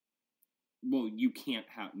 you can't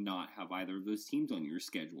not have either of those teams on your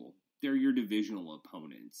schedule. They're your divisional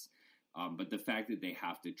opponents. But the fact that they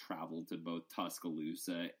have to travel to both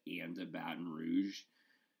Tuscaloosa and to Baton Rouge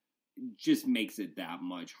just makes it that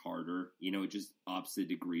much harder. It just ups the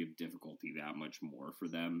degree of difficulty that much more for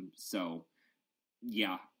them. So,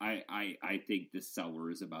 yeah, I think the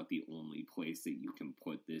cellar is about the only place that you can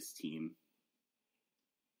put this team.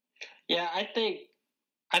 Yeah, I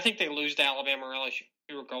think they lose to Alabama or LSU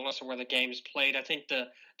regardless of where the game's played. I think the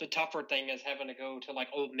tougher thing is having to go to like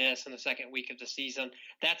Ole Miss in the second week of the season.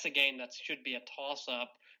 That's a game that should be a toss-up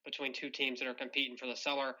between 2 teams that are competing for the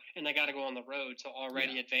cellar, and they got to go on the road, so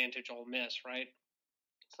already advantage Ole Miss, right?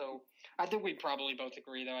 So I think we probably both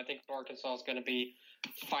agree, though. I think Arkansas is going to be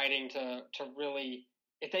fighting to really,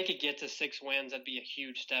 if they could get to 6 wins, that'd be a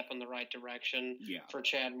huge step in the right direction for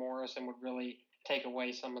Chad Morris and would really take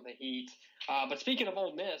away some of the heat. But speaking of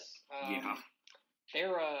Ole Miss,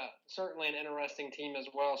 they're certainly an interesting team as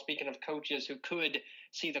well. Speaking of coaches who could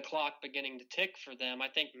see the clock beginning to tick for them, I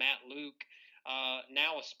think Matt Luke,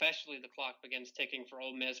 now especially the clock begins ticking for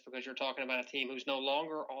Ole Miss because you're talking about a team who's no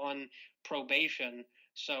longer on probation.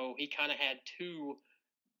 So he kind of had 2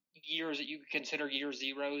 years that you could consider year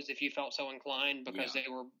zeros if you felt so inclined because they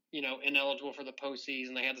were, ineligible for the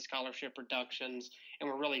postseason. They had the scholarship reductions and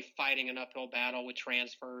were really fighting an uphill battle with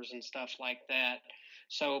transfers and stuff like that.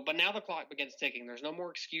 So, but now the clock begins ticking. There's no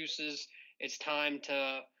more excuses. It's time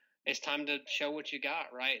to it's time to show what you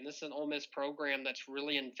got, right? And this is an Ole Miss program that's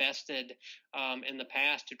really invested in the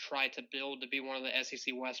past to try to build to be one of the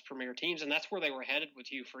SEC West premier teams, and that's where they were headed with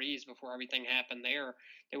Hugh Freeze before everything happened there.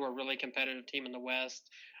 They were a really competitive team in the West.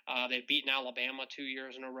 They've beaten Alabama 2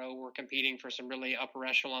 years in a row. We're competing for some really upper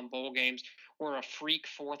echelon bowl games. We're a freak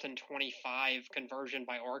 4th and 25 conversion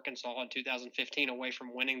by Arkansas in 2015 away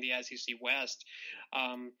from winning the SEC West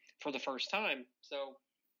for the first time. So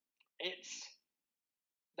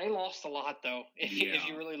they lost a lot, though. If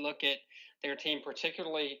you really look at their team,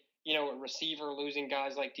 particularly, at receiver, losing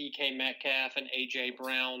guys like DK Metcalf and A.J.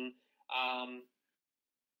 Brown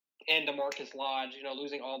and DeMarcus Lodge,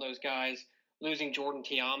 losing all those guys, losing Jordan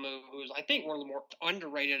Tiamu, who's, I think, one of the more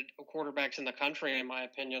underrated quarterbacks in the country, in my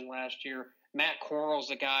opinion, last year. Matt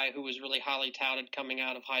Corral's a guy who was really highly touted coming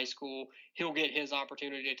out of high school. He'll get his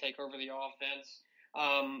opportunity to take over the offense.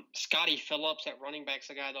 Scotty Phillips at running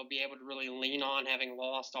back's a guy they'll be able to really lean on, having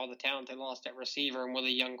lost all the talent they lost at receiver, and with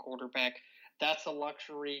a young quarterback, that's a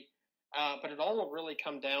luxury. But it all will really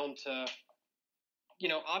come down to,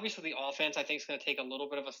 obviously the offense I think is going to take a little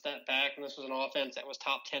bit of a step back, and this was an offense that was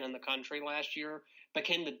top 10 in the country last year. But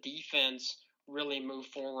can the defense really move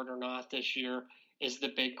forward or not this year is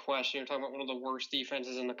the big question. You're talking about one of the worst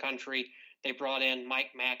defenses in the country. They brought in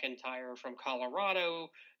Mike McIntyre from Colorado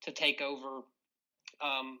to take over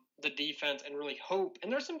the defense and really hope.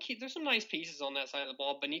 And there's some nice pieces on that side of the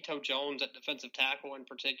ball. Benito Jones at defensive tackle in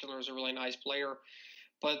particular is a really nice player.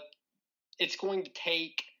 But it's going to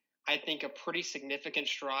take, I think, a pretty significant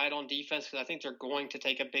stride on defense, because I think they're going to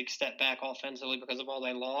take a big step back offensively because of all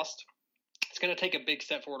they lost. It's going to take a big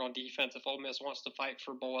step forward on defense if Ole Miss wants to fight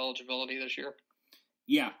for bowl eligibility this year.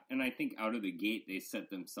 Yeah, and I think out of the gate they set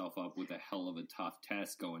themselves up with a hell of a tough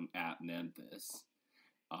test going at Memphis.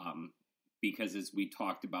 Because as we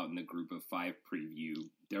talked about in the Group of Five preview,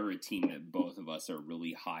 they're a team that both of us are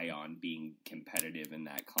really high on being competitive in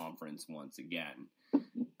that conference once again,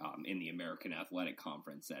 in the American Athletic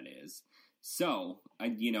Conference, that is. So,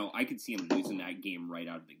 I could see them losing that game right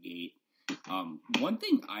out of the gate. One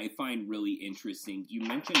thing I find really interesting, you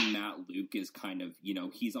mentioned Matt Luke is kind of,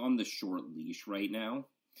 he's on the short leash right now.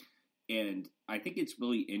 And I think it's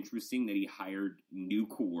really interesting that he hired new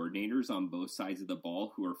coordinators on both sides of the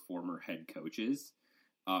ball who are former head coaches.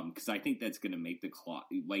 Because I think that's going to make the clock,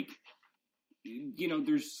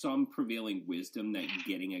 there's some prevailing wisdom that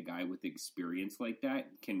getting a guy with experience like that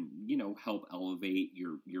can, help elevate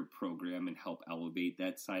your program and help elevate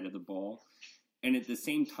that side of the ball. And at the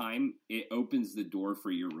same time, it opens the door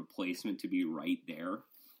for your replacement to be right there.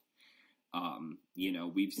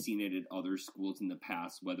 We've seen it at other schools in the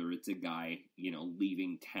past, whether it's a guy,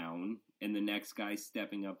 leaving town and the next guy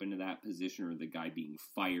stepping up into that position, or the guy being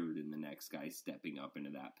fired and the next guy stepping up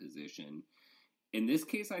into that position. In this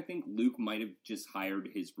case, I think Luke might have just hired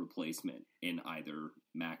his replacement in either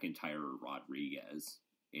McIntyre or Rodriguez.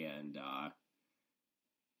 And,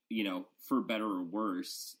 for better or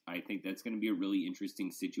worse, I think that's going to be a really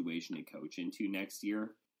interesting situation to coach into next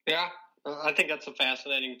year. Yeah, I think that's a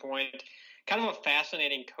fascinating point. Kind of a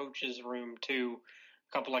fascinating coach's room, too.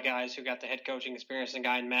 A couple of guys who got the head coaching experience, and a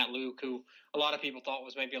guy in Matt Luke, who a lot of people thought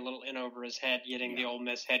was maybe a little in over his head getting the Ole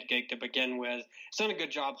Miss head gig to begin with. He's done a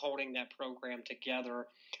good job holding that program together,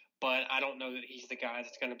 but I don't know that he's the guy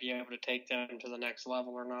that's going to be able to take them to the next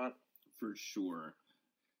level or not. For sure.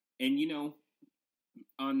 And,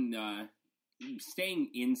 on staying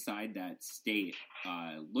inside that state,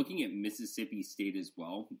 looking at Mississippi State as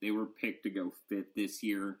well, they were picked to go 5th this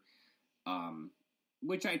year,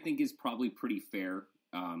 which I think is probably pretty fair,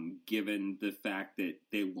 given the fact that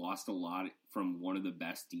they lost a lot from one of the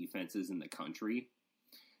best defenses in the country.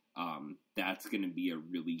 That's going to be a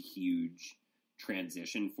really huge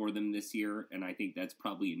transition for them this year, and I think that's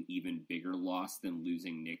probably an even bigger loss than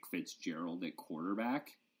losing Nick Fitzgerald at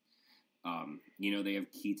quarterback. They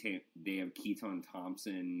have Keaton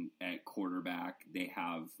Thompson at quarterback. They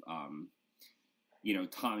have,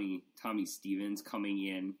 Tommy Stevens coming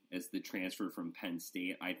in as the transfer from Penn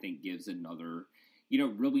State, I think gives another,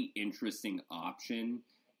 really interesting option.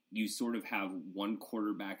 You sort of have one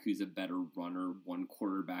quarterback who's a better runner, one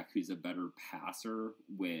quarterback who's a better passer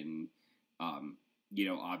when,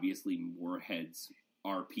 obviously Moorhead's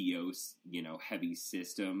RPO, heavy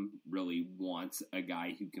system really wants a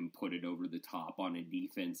guy who can put it over the top on a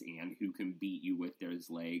defense and who can beat you with his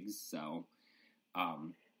legs. So,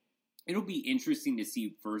 it'll be interesting to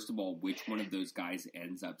see, first of all, which one of those guys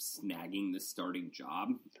ends up snagging the starting job.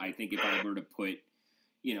 I think if I were to put,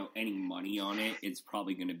 any money on it, it's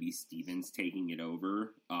probably going to be Stevens taking it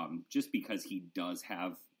over, just because he does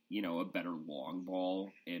have, a better long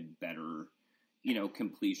ball and better,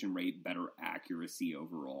 completion rate, better accuracy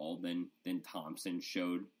overall than Thompson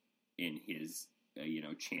showed in his,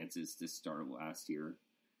 chances to start last year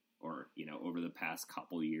or, over the past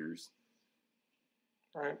couple years.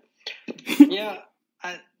 Right. Yeah.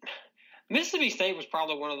 Mississippi State was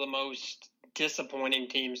probably one of the most disappointing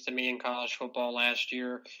teams to me in college football last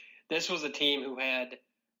year. This was a team who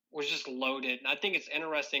was just loaded. And I think it's an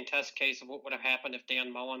interesting test case of what would have happened if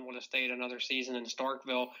Dan Mullen would have stayed another season in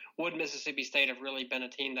Starkville. Would Mississippi State have really been a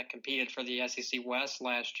team that competed for the SEC West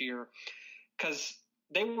last year? Because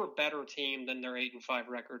they were a better team than their 8-5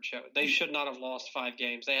 record showed. They should not have lost 5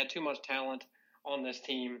 games. They had too much talent on this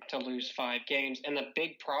team to lose 5 games. And the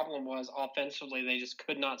big problem was offensively, they just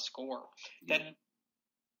could not score. That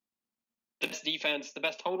defense, the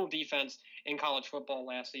best total defense in college football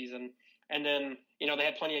last season. And then, they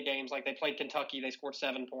had plenty of games. Like they played Kentucky, they scored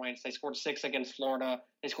 7 points. They scored 6 against Florida.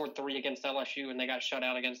 They scored 3 against LSU, and they got shut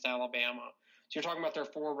out against Alabama. So you're talking about their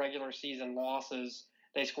 4 regular season losses.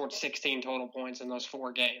 They scored 16 total points in those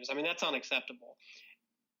 4 games. I mean, that's unacceptable.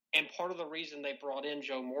 And part of the reason they brought in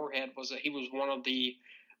Joe Moorhead was that he was one of the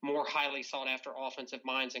more highly sought-after offensive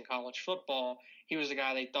minds in college football. He was a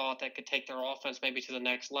guy they thought that could take their offense maybe to the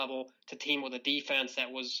next level, to team with a defense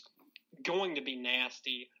that was going to be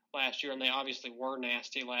nasty last year, and they obviously were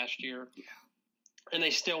nasty last year. Yeah. And they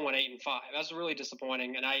still went 8-5. That's really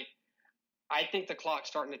disappointing. And I think the clock's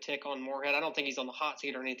starting to tick on Moorhead. I don't think he's on the hot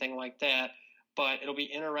seat or anything like that. But it'll be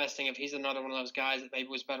interesting if he's another one of those guys that maybe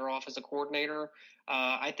was better off as a coordinator.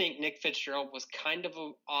 I think Nick Fitzgerald was kind of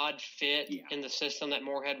an odd fit in the system that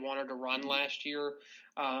Moorhead wanted to run last year.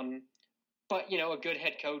 But, a good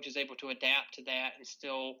head coach is able to adapt to that and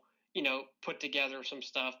still, put together some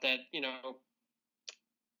stuff that,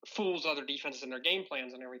 fools other defenses in their game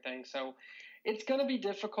plans and everything. So it's going to be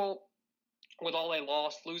difficult. With all they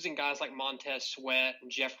lost, losing guys like Montez Sweat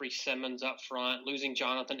and Jeffrey Simmons up front, losing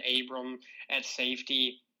Jonathan Abram at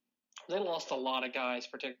safety. They lost a lot of guys,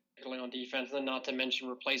 particularly on defense, and then not to mention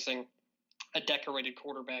replacing a decorated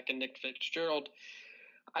quarterback in Nick Fitzgerald.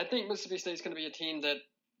 I think Mississippi State's going to be a team that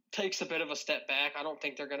takes a bit of a step back. I don't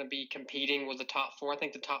think they're going to be competing with the top 4. I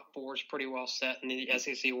think the top 4 is pretty well set in the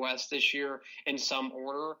SEC West this year in some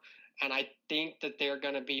order. And I think that they're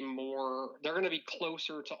going to be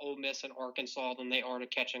closer to Ole Miss and Arkansas than they are to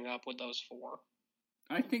catching up with those 4.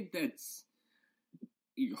 I think that's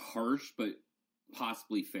harsh, but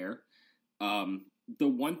possibly fair. The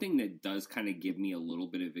one thing that does kind of give me a little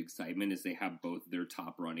bit of excitement is they have both their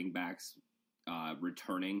top running backs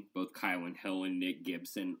returning. Both Kylan Hill and Nick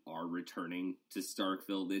Gibson are returning to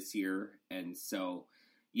Starkville this year. And so,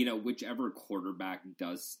 whichever quarterback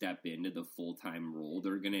does step into the full-time role,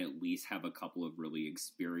 they're going to at least have a couple of really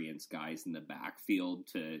experienced guys in the backfield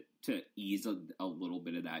to ease a little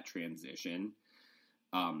bit of that transition.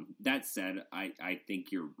 That said, I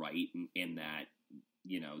think you're right in that,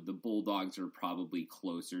 the Bulldogs are probably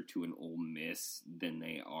closer to an Ole Miss than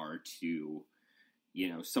they are to,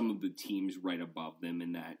 some of the teams right above them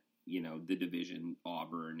in that, the division,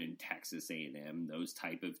 Auburn and Texas A&M, those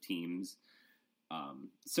type of teams.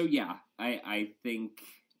 So yeah, I think,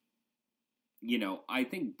 I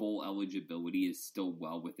think bowl eligibility is still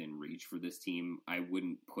well within reach for this team. I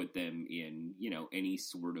wouldn't put them in, any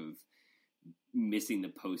sort of missing the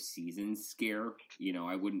postseason scare.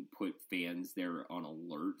 I wouldn't put fans there on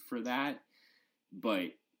alert for that,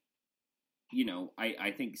 but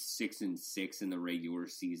I think 6-6 in the regular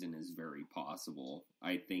season is very possible.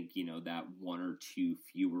 I think, that 1 or 2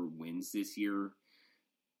 fewer wins this year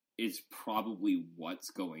is probably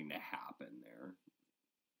what's going to happen there.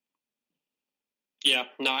 Yeah,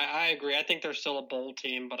 no, I agree. I think they're still a bowl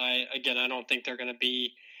team, but I don't think they're going to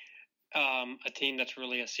be a team that's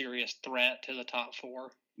really a serious threat to the top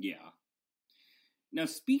 4. Yeah. Now,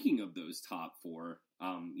 speaking of those top 4,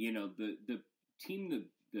 the team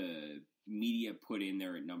the media put in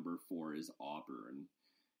there at number 4 is Auburn.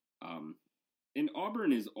 And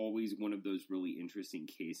Auburn is always one of those really interesting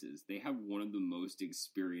cases. They have one of the most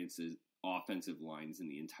experienced offensive lines in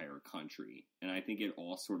the entire country. And I think it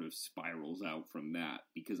all sort of spirals out from that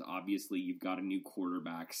because obviously you've got a new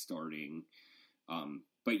quarterback starting,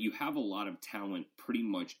 but you have a lot of talent pretty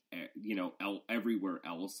much, everywhere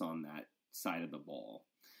else on that side of the ball.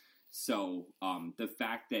 So the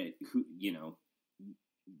fact that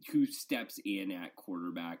who steps in at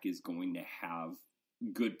quarterback is going to have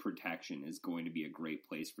good protection is going to be a great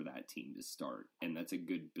place for that team to start. And that's a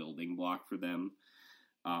good building block for them.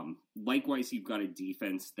 Likewise, you've got a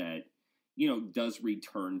defense that, does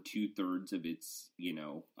return 2/3 of its,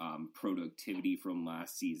 productivity from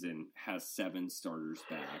last season, has 7 starters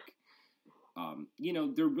back.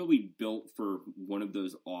 They're really built for one of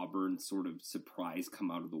those Auburn sort of surprise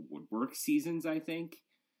come out of the woodwork seasons, I think.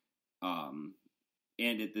 And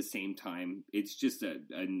at the same time, it's just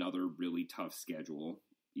another really tough schedule.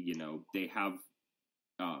 They have,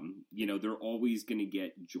 they're always going to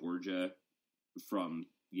get Georgia from,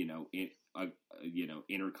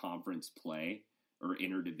 interconference play or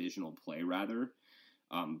interdivisional play rather.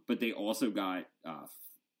 But they also got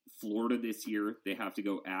Florida this year. They have to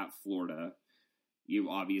go at Florida. You've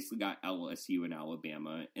obviously got LSU and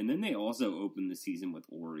Alabama. And then they also open the season with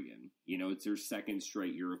Oregon. It's their second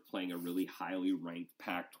straight year of playing a really highly ranked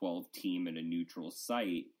Pac-12 team at a neutral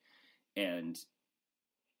site. And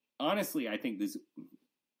honestly, I think this...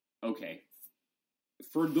 Okay.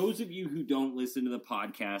 For those of you who don't listen to the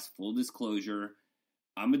podcast, full disclosure,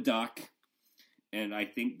 I'm a Duck. And I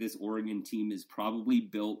think this Oregon team is probably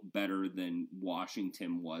built better than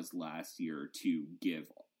Washington was last year to give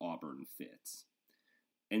Auburn fits.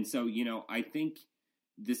 And so, I think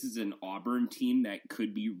this is an Auburn team that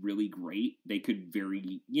could be really great. They could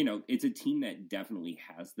it's a team that definitely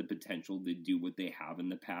has the potential to do what they have in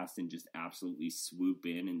the past and just absolutely swoop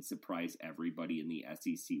in and surprise everybody in the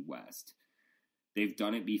SEC West. They've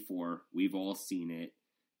done it before. We've all seen it.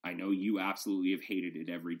 I know you absolutely have hated it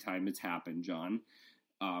every time it's happened, John.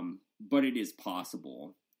 But it is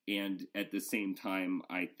possible. And at the same time,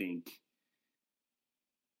 I think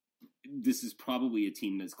this is probably a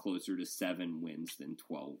team that's closer to 7 wins than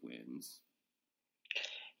 12 wins.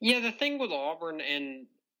 Yeah, the thing with Auburn, and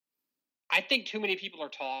I think too many people are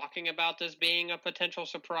talking about this being a potential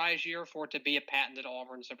surprise year for it to be a patented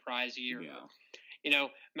Auburn surprise year. Yeah.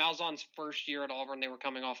 Malzahn's first year at Auburn, they were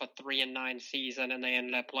coming off a 3-9 season, and they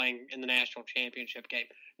ended up playing in the national championship game.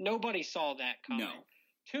 Nobody saw that coming. No.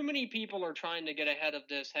 Too many people are trying to get ahead of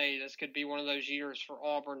this. Hey, this could be one of those years for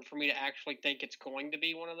Auburn for me to actually think it's going to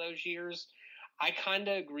be one of those years. I kind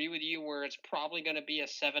of agree with you where it's probably going to be a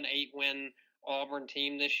 7-8 win Auburn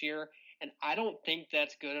team this year. And I don't think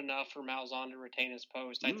that's good enough for Malzahn to retain his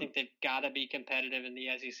post. I think they've got to be competitive in the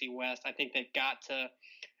SEC West. I think they've got to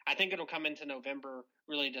 – I think it'll come into November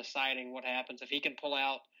really deciding what happens. If he can pull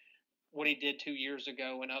out what he did 2 years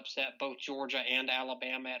ago and upset both Georgia and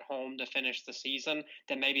Alabama at home to finish the season,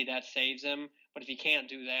 then maybe that saves him. But if he can't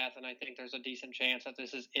do that, then I think there's a decent chance that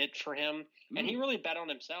this is it for him. And he really bet on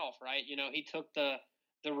himself, right? He took the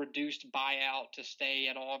reduced buyout to stay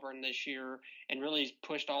at Auburn this year and really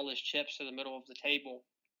pushed all his chips to the middle of the table.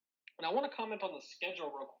 And I want to comment on the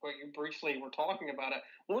schedule real quick. You briefly were talking about it.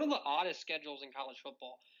 One of the oddest schedules in college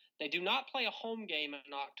football. They do not play a home game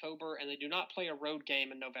in October, and they do not play a road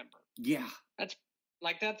game in November. Yeah. That's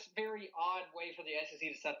very odd way for the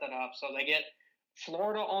SEC to set that up. So they get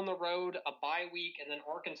Florida on the road, a bye week, and then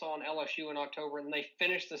Arkansas and LSU in October, and they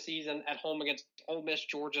finish the season at home against Ole Miss,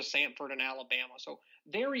 Georgia, Samford, and Alabama. So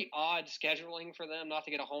very odd scheduling for them not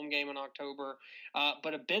to get a home game in October,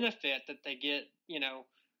 but a benefit that they get,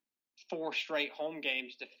 4 straight home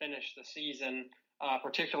games to finish the season.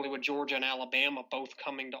 Particularly with Georgia and Alabama both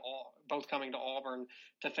coming to Auburn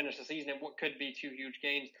to finish the season in what could be 2 huge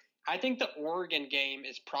games. I think the Oregon game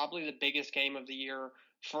is probably the biggest game of the year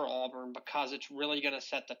for Auburn because it's really going to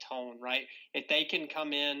set the tone, right? If they can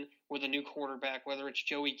come in with a new quarterback, whether it's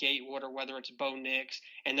Joey Gatewood or whether it's Bo Nix,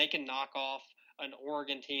 and they can knock off an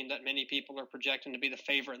Oregon team that many people are projecting to be the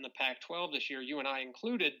favorite in the Pac-12 this year, you and I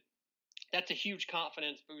included, that's a huge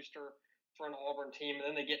confidence booster for an Auburn team. And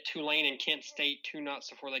then they get Tulane and Kent State 2 nights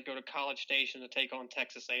before they go to College Station to take on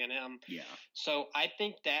Texas A&M. Yeah. So I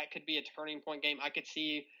think that could be a turning point game. I could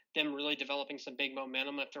see them really developing some big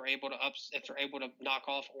momentum if they're able to knock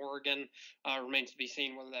off Oregon. Remains to be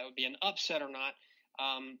seen whether that would be an upset or not.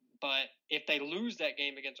 But if they lose that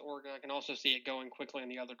game against Oregon, I can also see it going quickly in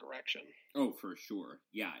the other direction. Oh, for sure.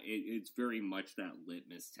 Yeah, it's very much that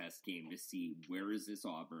litmus test game to see where is this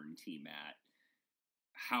Auburn team at?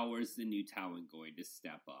 How is the new talent going to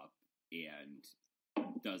step up? And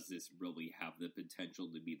does this really have the potential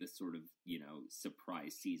to be the sort of,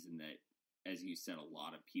 surprise season that, as you said, a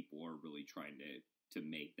lot of people are really trying to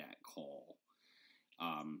make that call.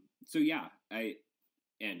 So yeah,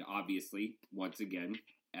 and obviously, once again,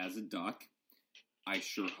 as a Duck, I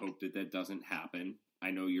sure hope that doesn't happen.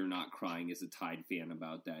 I know you're not crying as a Tide fan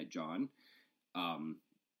about that, John.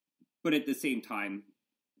 But at the same time,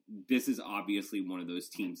 this is obviously one of those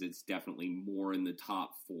teams that's definitely more in the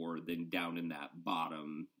top 4 than down in that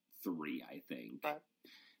bottom 3, I think. Right.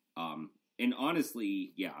 And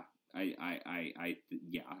honestly, yeah, I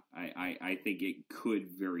think it could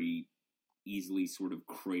very easily sort of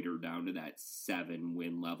crater down to that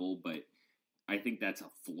 7-win level, but I think that's a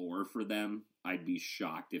floor for them. I'd be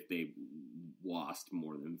shocked if they lost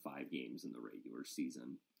more than 5 games in the regular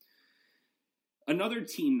season. Another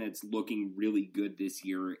team that's looking really good this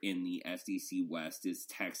year in the SEC West is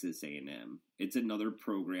Texas A&M. It's another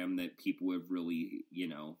program that people have really,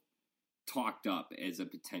 talked up as a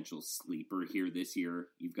potential sleeper here this year.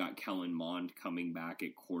 You've got Kellen Mond coming back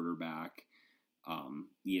at quarterback.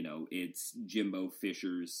 It's Jimbo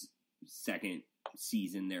Fisher's second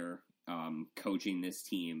season there coaching this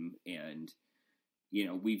team. And,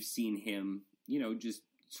 we've seen him, just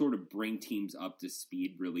sort of bring teams up to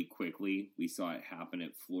speed really quickly. We saw it happen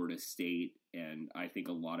at Florida State, and I think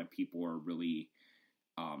a lot of people are really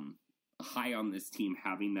high on this team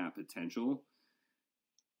having that potential.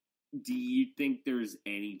 Do you think there's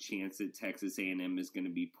any chance that Texas A&M is going to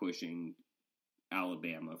be pushing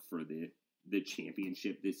Alabama for the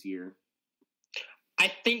championship this year? I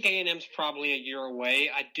think A&M's probably a year away.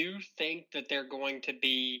 I do think that they're going to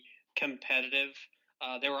be competitive.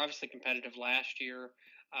 They were obviously competitive last year,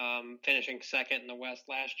 finishing second in the West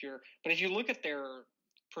last year. But if you look at their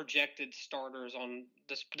projected starters on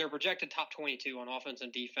this, their projected top 22 on offense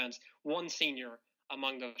and defense, one senior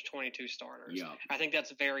among those 22 starters. Yeah. I think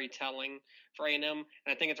that's very telling for A&M. And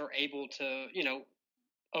I think if they're able to,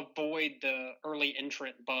 avoid the early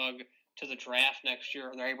entrant bug to the draft next year,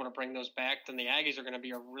 and they're able to bring those back, then the Aggies are going to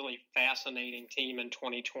be a really fascinating team in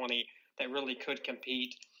 2020 that really could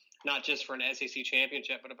compete, not just for an SEC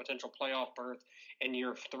championship, but a potential playoff berth in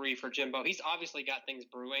year 3 for Jimbo. He's obviously got things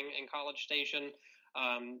brewing in College Station.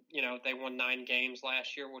 They won 9 games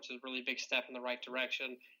last year, which is a really big step in the right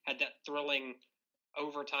direction. Had that thrilling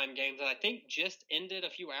overtime game that I think just ended a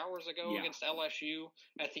few hours ago against LSU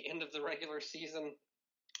at the end of the regular season.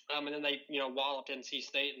 And then they, walloped NC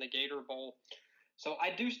State in the Gator Bowl. So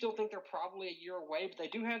I do still think they're probably a year away, but they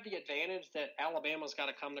do have the advantage that Alabama's got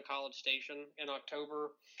to come to College Station in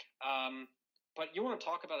October. But you want to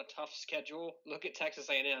talk about a tough schedule, look at Texas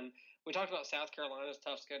A&M. We talked about South Carolina's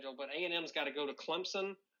tough schedule, but A&M's got to go to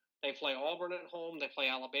Clemson. They play Auburn at home. They play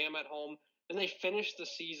Alabama at home. Then they finish the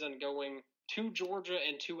season going to Georgia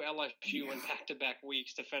and to LSU in back-to-back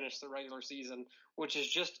weeks to finish the regular season, which is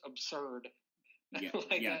just absurd.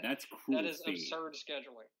 That's cruel. That is absurd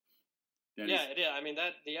scheduling. It is. I mean,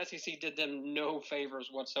 the SEC did them no favors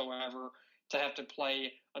whatsoever to have to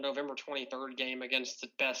play a November 23rd game against the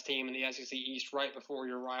best team in the SEC East right before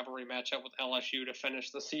your rivalry matchup with LSU to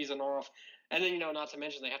finish the season off. And then, not to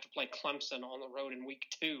mention they have to play Clemson on the road in week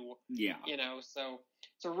 2. Yeah. So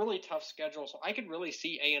it's a really tough schedule. So I could really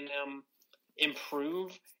see A&M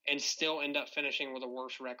improve and still end up finishing with a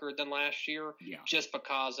worse record than last year just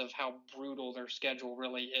because of how brutal their schedule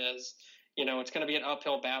really is. It's going to be an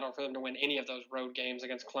uphill battle for them to win any of those road games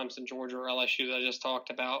against Clemson, Georgia, or LSU that I just talked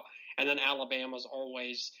about. And then Alabama's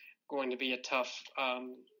always going to be a tough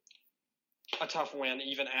win,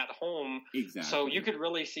 even at home. Exactly. So you could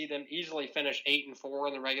really see them easily finish 8-4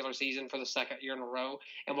 in the regular season for the second year in a row.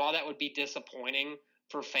 And while that would be disappointing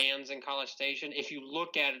for fans in College Station, if you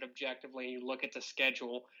look at it objectively and you look at the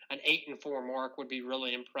schedule, an 8-4 mark would be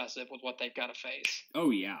really impressive with what they've got to face.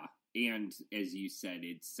 Oh, yeah. And as you said,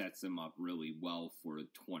 it sets them up really well for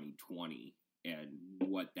 2020 and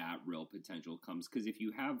what that real potential comes. Because if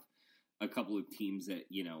you have a couple of teams that,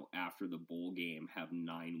 after the bowl game have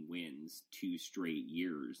 9 wins 2 straight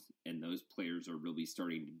years, and those players are really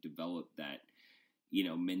starting to develop that,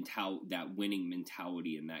 that winning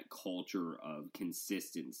mentality and that culture of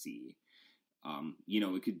consistency,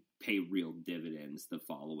 it could pay real dividends the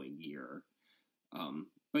following year.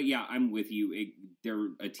 But yeah, I'm with you. They're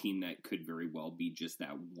a team that could very well be just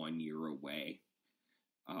that 1 year away.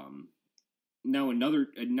 Now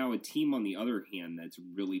a team on the other hand that's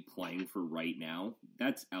really playing for right now,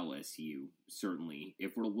 that's LSU, certainly.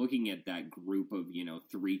 If we're looking at that group of,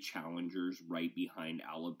 3 challengers right behind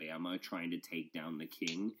Alabama trying to take down the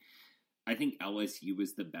king, I think LSU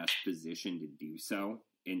is the best position to do so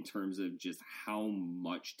in terms of just how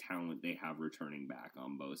much talent they have returning back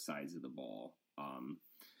on both sides of the ball.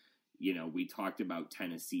 We talked about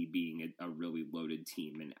Tennessee being a really loaded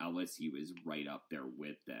team, and LSU is right up there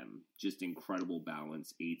with them. Just incredible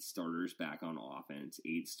balance. 8 starters back on offense,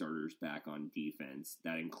 8 starters back on defense.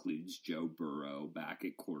 That includes Joe Burrow back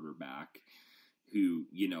at quarterback, who,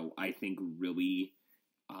 I think really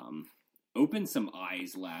opened some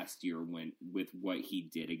eyes last year with what he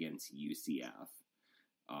did against UCF.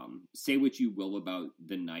 Say what you will about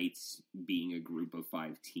the Knights being a group of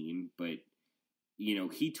 5 team, but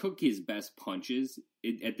he took his best punches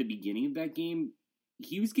at the beginning of that game.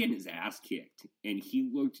 He was getting his ass kicked, and he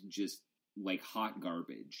looked just like hot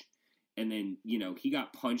garbage. And then, he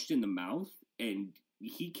got punched in the mouth, and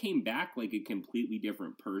he came back like a completely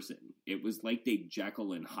different person. It was like they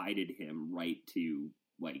Jekyll and Hyded him right to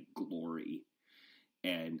like glory.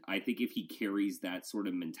 And I think if he carries that sort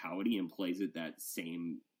of mentality and plays at that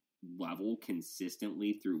same level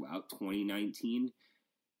consistently throughout 2019,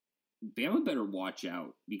 Bama better watch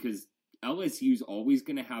out, because LSU's always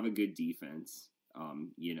going to have a good defense.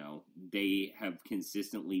 They have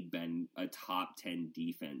consistently been a top 10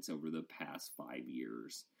 defense over the past 5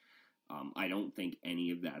 years. I don't think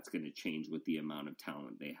any of that's going to change with the amount of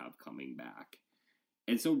talent they have coming back.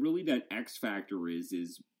 And so really that X factor is,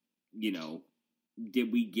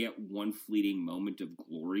 did we get one fleeting moment of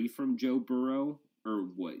glory from Joe Burrow? Or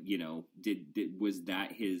what, was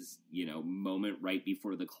that his, moment right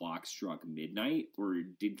before the clock struck midnight? Or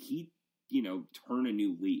did he, turn a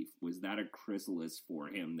new leaf? Was that a chrysalis for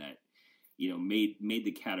him that, made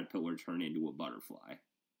the caterpillar turn into a butterfly?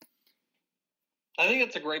 I think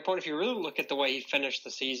that's a great point. If you really look at the way he finished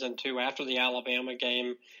the season, too, after the Alabama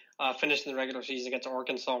game, finished in the regular season against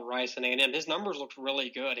Arkansas, Rice, and A&M, his numbers looked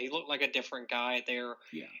really good. He looked like a different guy there.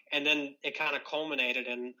 Yeah. And then it kind of culminated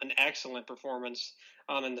in an excellent performance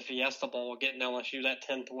in the Fiesta Bowl, getting LSU that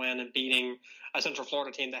 10th win and beating a Central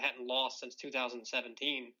Florida team that hadn't lost since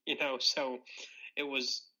 2017. So it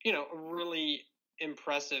was, really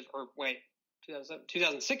impressive.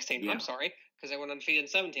 2016. Yeah. I'm sorry, because they went undefeated in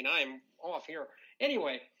 17. I am off here.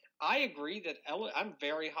 Anyway, I agree that I'm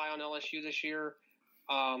very high on LSU this year.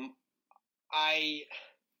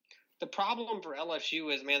 The problem for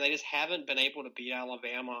LSU is, man, they just haven't been able to beat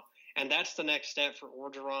Alabama, and that's the next step for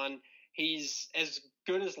Orgeron. He's as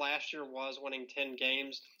good as last year was, winning 10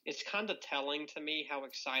 games. It's kind of telling to me how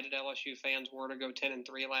excited LSU fans were to go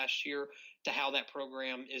 10-3 last year, to how that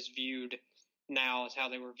program is viewed now as how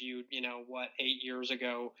they were viewed, 8 years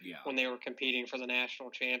ago when they were competing for the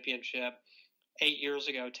national championship. 8 years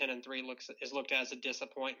ago, 10-3 is looked at as a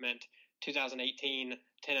disappointment. 2018,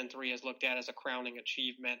 10-3 is looked at as a crowning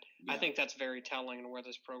achievement. Yeah. I think that's very telling in where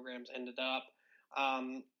this program's ended up.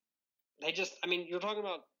 You're talking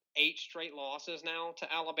about 8 straight losses now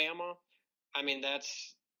to Alabama. I mean,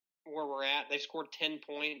 that's where we're at. They've scored 10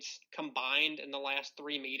 points combined in the last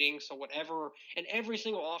 3 meetings. So whatever, and every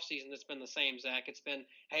single offseason it's been the same, Zach. It's been,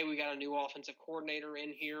 hey, we got a new offensive coordinator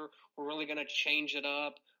in here. We're really going to change it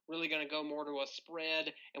up. Really going to go more to a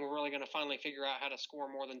spread, and we're really going to finally figure out how to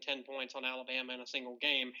score more than 10 points on Alabama in a single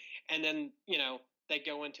game. And then, they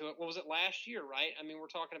go into it. What was it last year, right? I mean, we're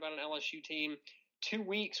talking about an LSU team. 2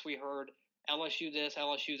 weeks we heard LSU this,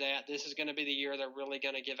 LSU that. This is going to be the year they're really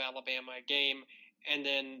going to give Alabama a game. And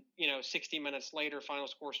then, 60 minutes later, final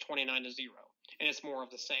score is 29-0, and it's more of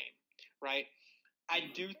the same, right? I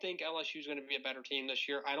do think LSU is going to be a better team this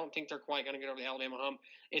year. I don't think they're quite going to get over the Alabama hump.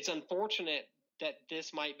 It's unfortunate that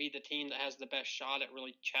this might be the team that has the best shot at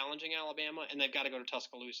really challenging Alabama, and they've got to go to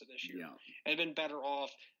Tuscaloosa this year. Yeah. They've been better off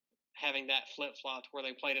having that flip-flop where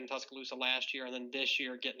they played in Tuscaloosa last year and then this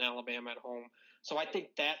year getting Alabama at home. So I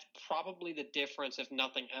think that's probably the difference, if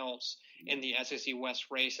nothing else, in the SEC West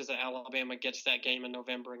race, is that Alabama gets that game in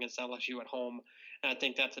November against LSU at home. And I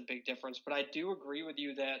think that's a big difference. But I do agree with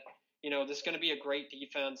you that, this is going to be a great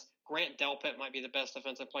defense. Grant Delpit might be the best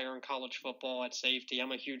defensive player in college football at safety.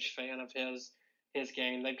 I'm a huge fan of his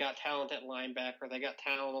game. They've got talent at linebacker. They got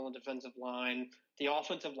talent on the defensive line. The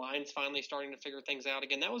offensive line's finally starting to figure things out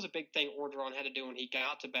again. That was a big thing Orgeron had to do when he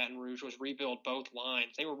got to Baton Rouge, was rebuild both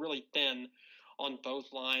lines. They were really thin on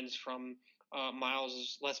both lines from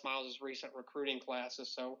Les Miles' recent recruiting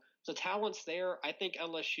classes. So the talent's there. I think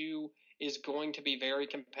LSU is going to be very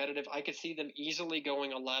competitive. I could see them easily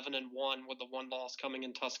going 11-1 with the one loss coming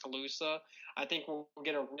in Tuscaloosa. I think we'll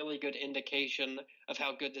get a really good indication of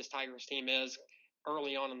how good this Tigers team is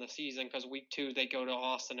early on in the season, because week 2 they go to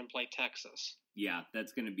Austin and play Texas. Yeah,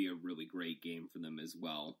 that's going to be a really great game for them as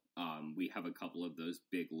well. We have a couple of those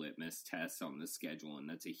big litmus tests on the schedule, and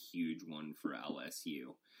that's a huge one for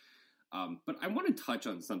LSU. But I want to touch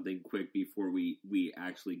on something quick before we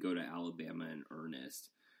actually go to Alabama in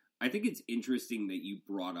earnest. I think it's interesting that you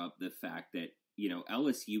brought up the fact that,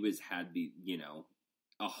 LSU has had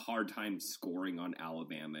a hard time scoring on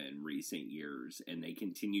Alabama in recent years, and they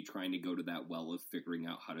continue trying to go to that well of figuring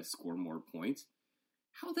out how to score more points.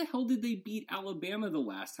 How the hell did they beat Alabama the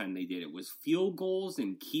last time they did it? Was field goals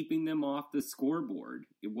and keeping them off the scoreboard.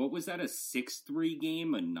 What was that, a 6-3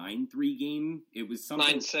 game, a 9-3 game? It was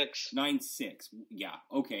something... 9-6. 9-6. Yeah,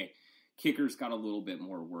 okay. Kickers got a little bit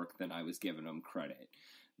more work than I was giving them credit.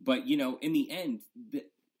 But, in the end,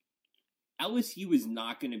 LSU is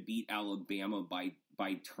not going to beat Alabama by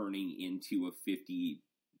turning into a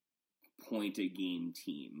 50-point-a-game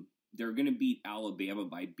team. they're going to beat Alabama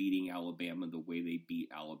by beating Alabama the way they beat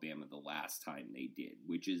Alabama the last time they did,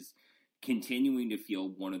 which is continuing to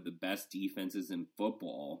field one of the best defenses in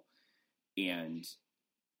football and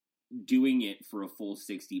doing it for a full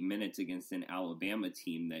 60 minutes against an Alabama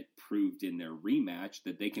team that proved in their rematch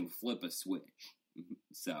that they can flip a switch.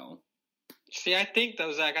 So, see, I think,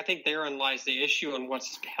 though, Zach, I think therein lies the issue, and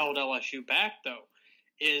what's held LSU back, though,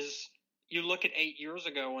 is you look at 8 years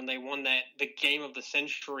ago when they won the game of the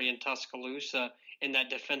century in Tuscaloosa in that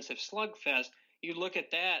defensive slugfest. You look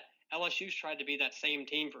at that, LSU's tried to be that same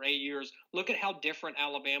team for 8 years. Look at how different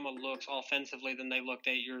Alabama looks offensively than they looked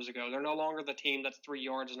 8 years ago. They're no longer the team that's 3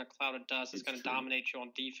 yards in a cloud of dust that's going to dominate you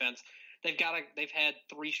on defense. They've had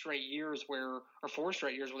 4 straight years where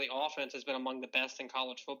the offense has been among the best in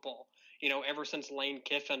college football. Ever since Lane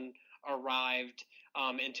Kiffin arrived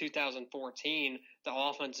in 2014, the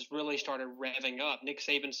offense has really started revving up. Nick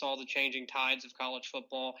Saban saw the changing tides of college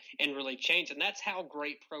football and really changed. And that's how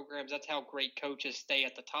great programs, that's how great coaches stay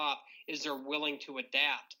at the top, is they're willing to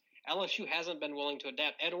adapt. LSU hasn't been willing to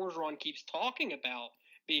adapt. Ed Orgeron keeps talking about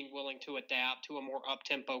being willing to adapt to a more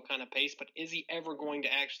up-tempo kind of pace, but is he ever going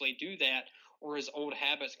to actually do that, or is old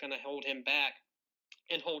habits going to hold him back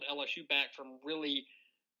and hold LSU back from really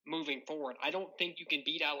moving forward? I don't think you can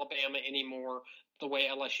beat Alabama anymore the way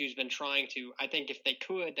LSU's been trying to. I think if they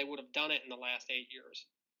could, they would have done it in the last 8 years.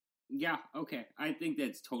 Yeah, okay. I think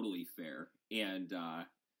that's totally fair. And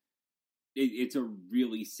it's a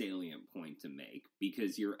really salient point to make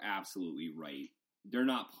because you're absolutely right. They're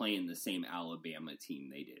not playing the same Alabama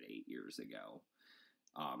team they did 8 years ago.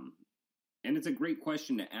 And it's a great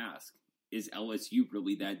question to ask. Is LSU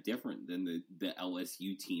really that different than the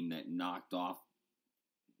LSU team that knocked off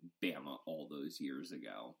Bama all those years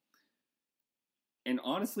ago? And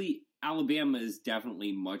honestly, Alabama is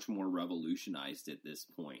definitely much more revolutionized at this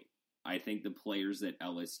point. I think the players that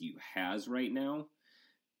LSU has right now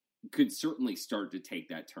could certainly start to take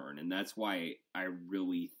that turn. And that's why I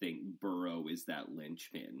really think Burrow is that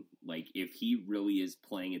linchpin. Like, if he really is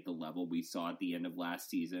playing at the level we saw at the end of last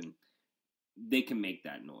season, they can make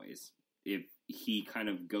that noise. If he kind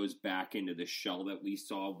of goes back into the shell that we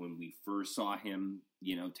saw when we first saw him,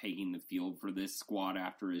 taking the field for this squad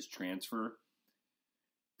after his transfer,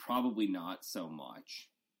 probably not so much.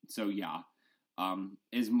 So, yeah.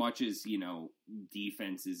 As much as,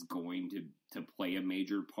 defense is going to play a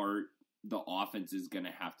major part, the offense is going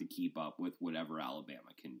to have to keep up with whatever Alabama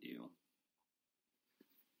can do.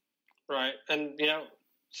 Right. And,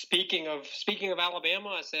 speaking of Alabama,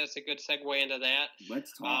 I say it's a good segue into that.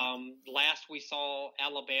 Let's talk. Last we saw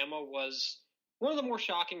Alabama was one of the more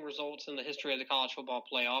shocking results in the history of the college football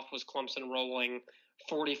playoff was Clemson rolling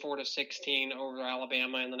 44-16 over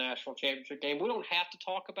Alabama in the national championship game. We don't have to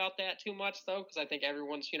talk about that too much, though, because I think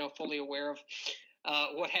everyone's, fully aware of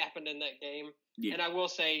what happened in that game. Yeah. And I will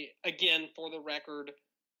say, again, for the record,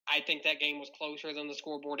 I think that game was closer than the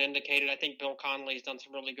scoreboard indicated. I think Bill Connelly's done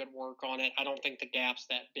some really good work on it. I don't think the gap's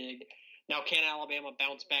that big. Now, can Alabama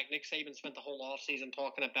bounce back? Nick Saban spent the whole offseason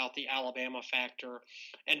talking about the Alabama factor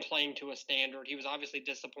and playing to a standard. He was obviously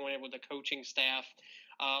disappointed with the coaching staff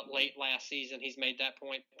late last season. He's made that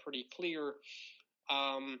point pretty clear.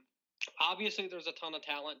 Obviously, there's a ton of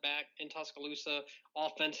talent back in Tuscaloosa.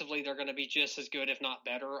 Offensively, they're going to be just as good, if not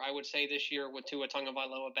better, I would say, this year with Tua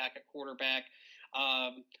Tagovailoa back at quarterback.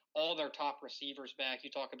 All their top receivers back.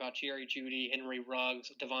 You talk about Jerry Jeudy, Henry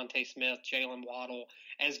Ruggs, Devontae Smith, Jalen Waddle.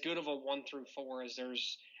 As good of a 1 through 4 as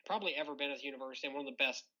there's probably ever been at the university, and one of the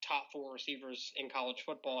best top 4 receivers in college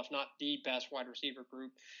football, if not the best wide receiver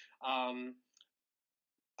group.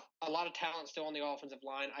 A lot of talent still on the offensive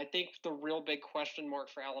line. I think the real big question mark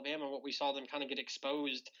for Alabama, what we saw them kind of get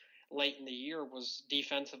exposed late in the year, was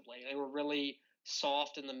defensively. They were really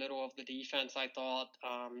soft in the middle of the defense, I thought.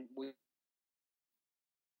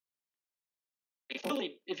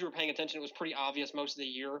 If you were paying attention, it was pretty obvious most of the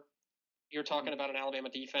year. You're talking about an Alabama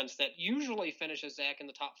defense that usually finishes, Zach, in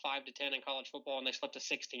the top 5 to 10 in college football, and they slipped to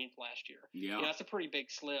 16th last year. Yeah. That's a pretty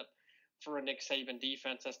big slip for a Nick Saban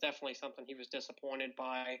defense. That's definitely something he was disappointed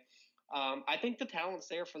by. I think the talent's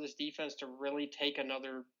there for this defense to really take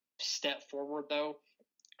another step forward, though.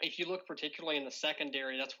 If you look particularly in the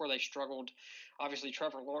secondary, that's where they struggled. Obviously,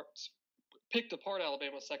 Trevor Lawrence picked apart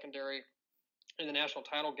Alabama's secondary in the national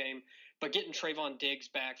title game, but getting Trayvon Diggs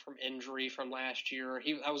back from injury from last year,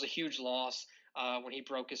 that was a huge loss when he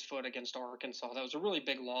broke his foot against Arkansas. That was a really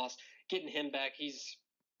big loss. Getting him back, he's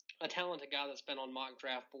a talented guy that's been on mock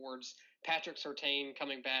draft boards. Patrick Surtain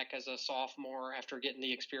coming back as a sophomore after getting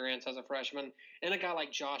the experience as a freshman. And a guy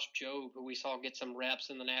like Josh Jobe, who we saw get some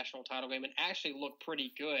reps in the national title game and actually looked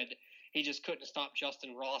pretty good he just couldn't stop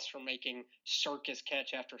Justin Ross from making circus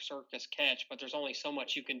catch after circus catch. But there's only so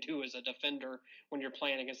much you can do as a defender when you're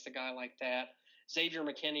playing against a guy like that. Xavier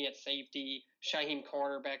McKinney at safety, Shaheem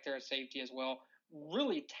Carter back there at safety as well.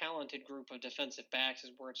 Really talented group of defensive backs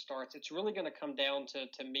is where it starts. It's really going to come down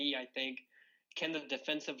to me, I think, can the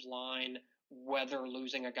defensive line weather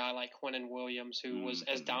losing a guy like Quinnen Williams, who was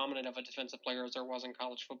as dominant of a defensive player as there was in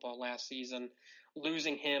college football last season,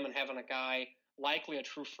 losing him and having a guy, likely a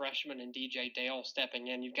true freshman in DJ Dale, stepping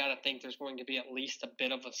in. You've got to think there's going to be at least a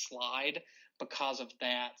bit of a slide because of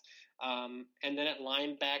that. And then at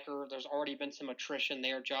linebacker, there's already been some attrition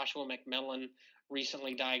there. Joshua McMillan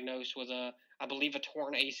recently diagnosed with I believe a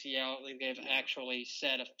torn ACL. They've actually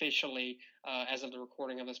said officially, as of the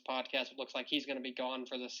recording of this podcast, it looks like he's going to be gone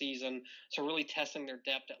for the season. So really testing their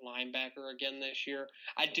depth at linebacker again this year.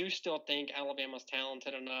 I do still think Alabama's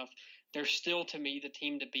talented enough. They're still, to me, the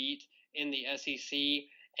team to beat in the SEC,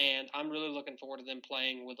 and I'm really looking forward to them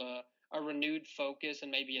playing with a renewed focus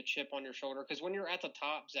and maybe a chip on your shoulder. Because when you're at the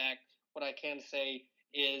top, Zach, what I can say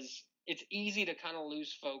is it's easy to kind of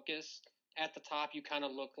lose focus at the top. You kind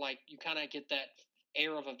of look like you kind of get that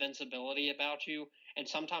air of invincibility about you. And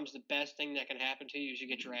sometimes the best thing that can happen to you is you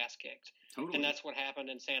get your ass kicked. Totally. And that's what happened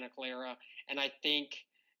in Santa Clara. And I think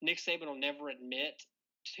Nick Saban will never admit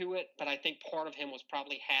to it, but I think part of him was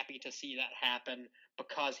probably happy to see that happen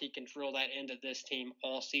because he can drill that into this team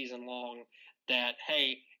all season long that,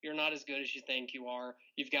 hey, you're not as good as you think you are.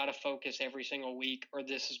 You've got to focus every single week or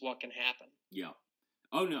this is what can happen. Yeah.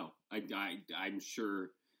 Oh, no. I'm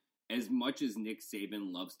sure as much as Nick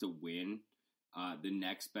Saban loves to win, the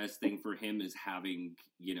next best thing for him is having,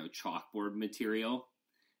 chalkboard material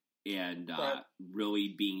and Right. really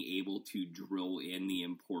being able to drill in the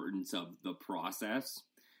importance of the process.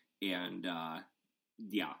 And,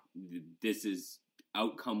 this is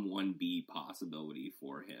outcome 1B possibility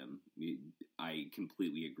for him. I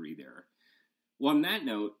completely agree there. Well, on that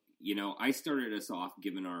note, I started us off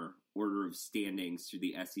giving our order of standings through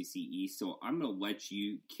the SEC East, so I'm going to let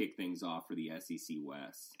you kick things off for the SEC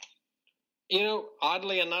West.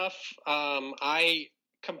 Oddly enough, I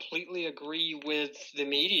completely agree with the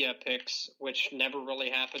media picks, which never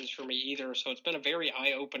really happens for me either. So it's been a very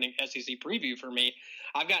eye-opening SEC preview for me.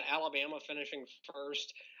 I've got Alabama finishing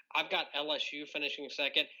first. I've got LSU finishing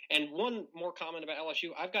second. And one more comment about LSU.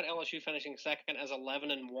 I've got LSU finishing second as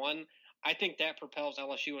 11-1. I think that propels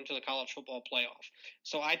LSU into the college football playoff.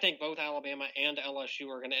 So I think both Alabama and LSU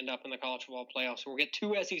are going to end up in the college football playoff. So we'll get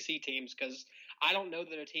two SEC teams because I don't know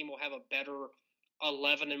that a team will have a better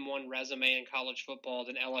 11-1 resume in college football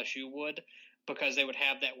than LSU would, because they would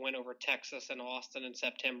have that win over Texas and Austin in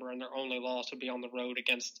September, and their only loss would be on the road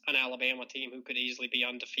against an Alabama team who could easily be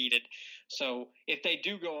undefeated. So if they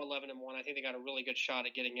do go 11-1, I think they got a really good shot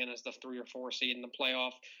at getting in as the 3 or 4 seed in the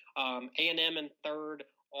playoff. A&M in third,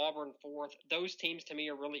 Auburn fourth. Those teams to me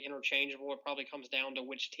are really interchangeable. It probably comes down to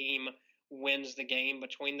which team wins the game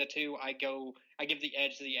between the two. I give the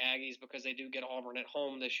edge to the Aggies because they do get Auburn at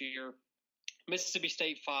home this year. Mississippi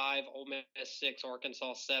State 5, Ole Miss 6,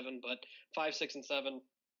 Arkansas 7, but 5, 6, and 7,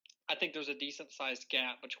 I think there's a decent-sized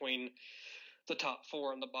gap between the top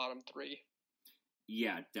 4 and the bottom 3.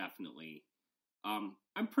 Yeah, definitely. I'm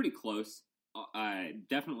pretty close.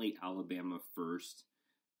 Definitely Alabama first.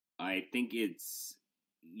 I think it's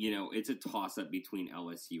a toss-up between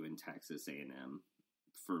LSU and Texas A&M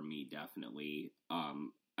for me, definitely.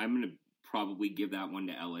 I'm going to probably give that one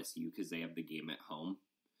to LSU because they have the game at home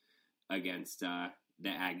against the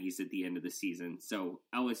Aggies at the end of the season. So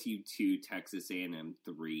LSU 2, Texas A&M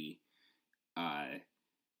 3. I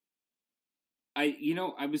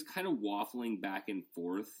was kind of waffling back and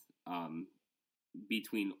forth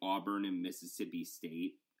between Auburn and Mississippi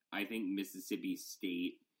State. I think Mississippi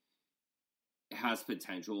State has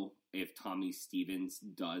potential if Tommy Stevens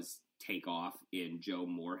does take off in Joe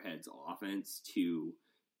Moorhead's offense to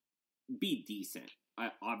be decent.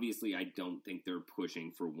 Obviously, I don't think they're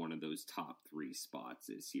pushing for one of those top 3 spots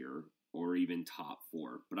this year, or even top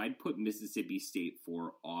 4. But I'd put Mississippi State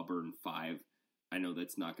 4, Auburn 5. I know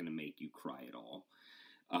that's not going to make you cry at all.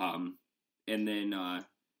 And then,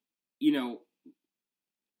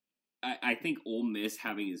 I think Ole Miss,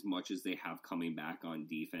 having as much as they have coming back on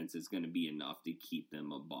defense, is going to be enough to keep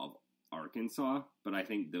them above Arkansas. But I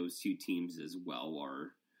think those two teams as well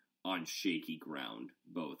are on shaky ground,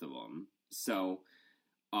 both of them. So,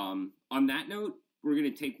 on that note, we're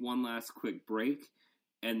going to take one last quick break,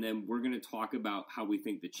 and then we're going to talk about how we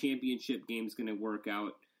think the championship game is going to work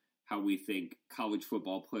out, how we think college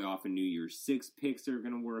football playoff and New Year's 6 picks are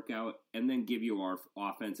going to work out, and then give you our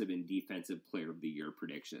offensive and defensive player of the year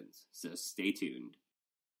predictions. So stay tuned.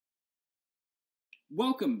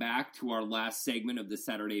 Welcome back to our last segment of the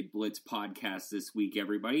Saturday Blitz podcast this week,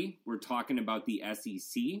 everybody. We're talking about the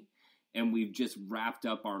SEC, and we've just wrapped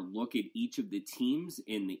up our look at each of the teams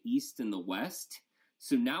in the East and the West.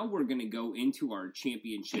 So now we're going to go into our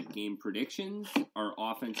championship game predictions, our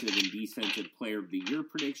offensive and defensive player of the year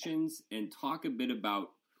predictions, and talk a bit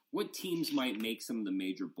about what teams might make some of the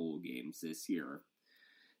major bowl games this year.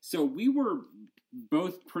 So we were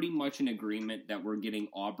both pretty much in agreement that we're getting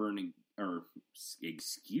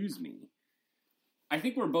I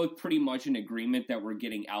think we're both pretty much in agreement that we're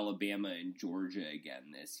getting Alabama and Georgia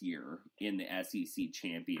again this year in the SEC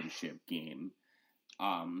championship game.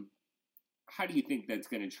 How do you think that's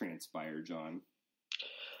going to transpire, John?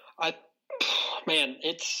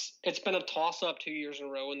 It's been a toss-up 2 years in a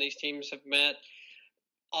row when these teams have met.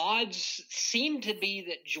 Odds seem to be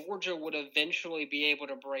that Georgia would eventually be able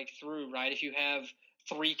to break through, right? If you have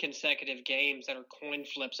 3 consecutive games that are coin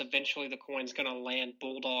flips, eventually the coin's going to land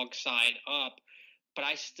Bulldog side up. But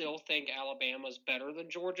I still think Alabama's better than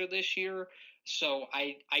Georgia this year. So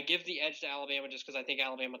I give the edge to Alabama just because I think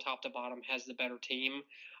Alabama top to bottom has the better team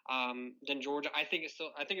than Georgia. I think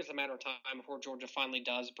it's a matter of time before Georgia finally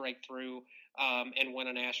does break through and win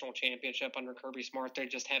a national championship under Kirby Smart. They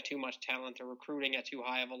just have too much talent. They're recruiting at too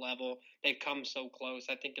high of a level. They've come so close.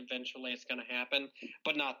 I think eventually it's going to happen,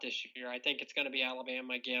 but not this year. I think it's going to be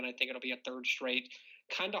Alabama again. I think it'll be a third straight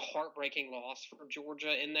kind of heartbreaking loss for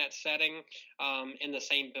Georgia in that setting, in the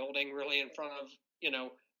same building, really in front of,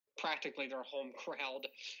 practically their home crowd.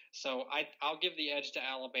 So I'll give the edge to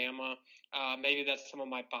Alabama. Maybe that's some of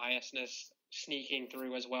my biasness sneaking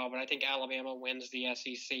through as well, but I think Alabama wins the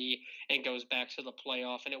SEC and goes back to the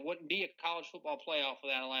playoff, and it wouldn't be a college football playoff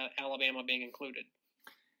without Alabama being included.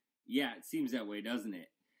 Yeah, it seems that way, doesn't it?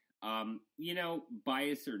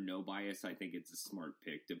 Bias or no bias, I think it's a smart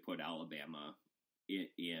pick to put Alabama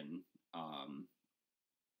in.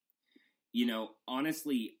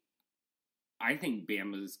 Honestly, I think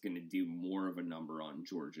Bama's going to do more of a number on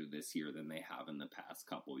Georgia this year than they have in the past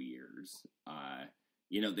couple years.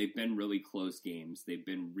 They've been really close games. They've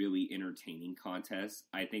been really entertaining contests.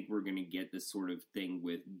 I think we're going to get the sort of thing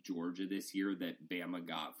with Georgia this year that Bama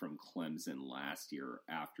got from Clemson last year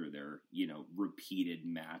after their, repeated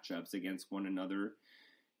matchups against one another.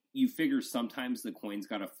 You figure sometimes the coin's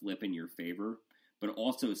got to flip in your favor, but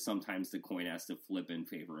also sometimes the coin has to flip in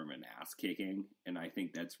favor of an ass kicking. And I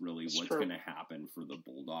think that's really what's going to happen for the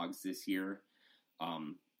Bulldogs this year.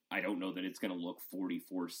 I don't know that it's going to look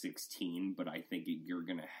 44-16, but I think you're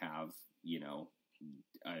going to have,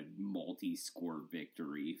 a multi-score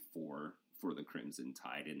victory for the Crimson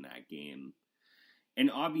Tide in that game.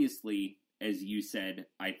 And obviously, as you said,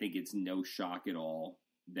 I think it's no shock at all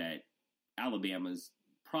that Alabama's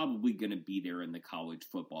probably going to be there in the college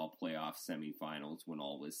football playoff semifinals when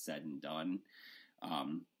all is said and done.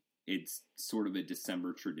 It's sort of a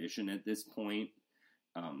December tradition at this point,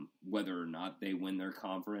 whether or not they win their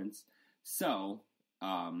conference. So,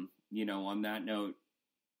 on that note,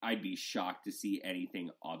 I'd be shocked to see anything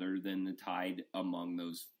other than the Tide among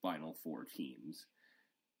those final 4 teams.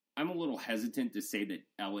 I'm a little hesitant to say that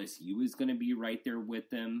LSU is going to be right there with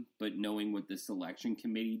them, but knowing what the selection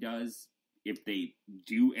committee does, if they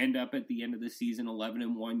do end up at the end of the season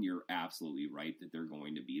 11-1, you're absolutely right that they're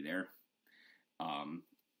going to be there.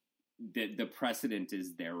 The precedent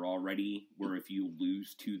is there already, where if you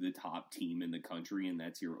lose to the top team in the country and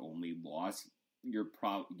that's your only loss, you're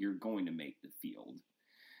going to make the field.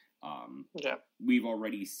 We've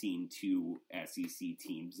already seen 2 SEC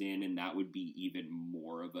teams in, and that would be even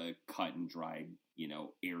more of a cut and dried,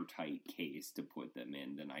 airtight case to put them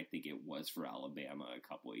in than I think it was for Alabama a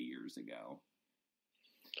couple of years ago.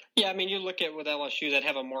 Yeah, you look at with LSU that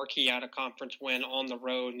have a marquee out-of-conference win on the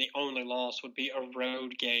road, and the only loss would be a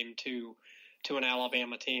road game to an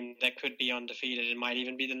Alabama team that could be undefeated and might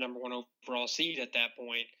even be the number 1 overall seed at that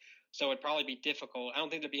point. So it'd probably be difficult. I don't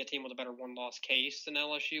think there'd be a team with a better one-loss case than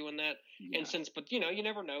LSU in that instance. But, you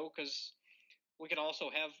never know, because we could also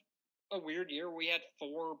have a weird year. We had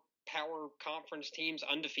 4 power conference teams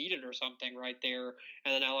undefeated or something right there,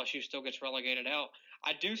 and then LSU still gets relegated out.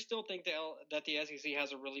 I do still think that the SEC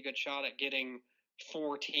has a really good shot at getting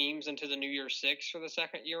 4 teams into the New Year's Six for the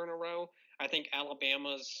second year in a row. I think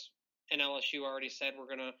Alabama's and LSU already said we're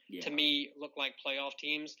going to me, look like playoff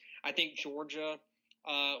teams. I think Georgia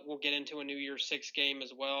will get into a New Year's Six game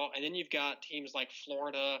as well. And then you've got teams like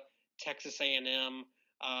Florida, Texas A&M,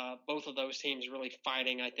 both of those teams really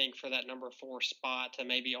fighting, I think, for that number 4 spot to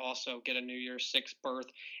maybe also get a New Year's Six berth.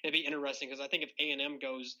 It'd be interesting because I think if A&M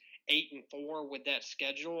goes 8-4 with that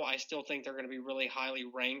schedule, I still think they're going to be really highly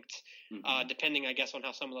ranked. Depending, I guess, on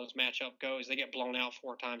how some of those matchup goes. They get blown out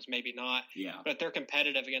 4 times, maybe not. Yeah. But if they're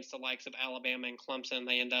competitive against the likes of Alabama and Clemson,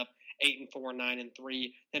 they end up 8-4,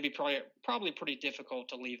 9-3. That'd be probably pretty difficult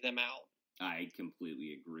to leave them out. I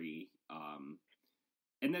completely agree.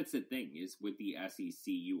 And that's the thing, is with the SEC,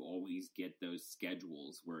 you always get those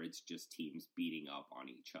schedules where it's just teams beating up on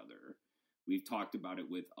each other. We've talked about it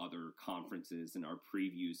with other conferences in our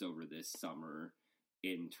previews over this summer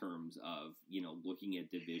in terms of, looking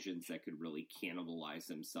at divisions that could really cannibalize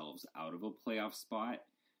themselves out of a playoff spot.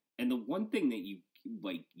 And the one thing that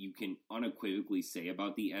you can unequivocally say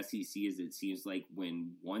about the SEC is it seems like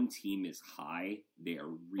when one team is high, they are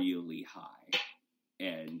really high.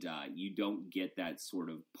 And you don't get that sort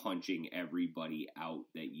of punching everybody out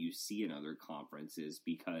that you see in other conferences,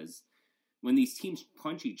 because when these teams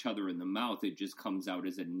punch each other in the mouth, it just comes out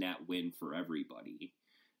as a net win for everybody.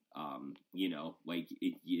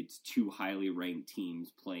 It's 2 highly ranked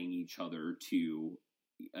teams playing each other to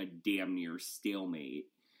a damn near stalemate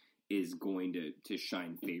is going to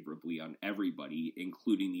shine favorably on everybody,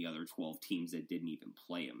 including the other 12 teams that didn't even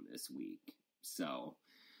play them this week. So,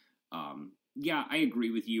 yeah, I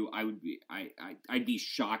agree with you. I'd be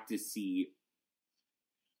shocked to see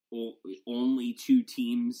only 2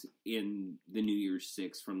 teams in the New Year's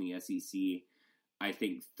Six from the SEC. I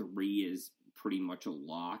think 3 is pretty much a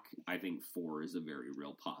lock. I think 4 is a very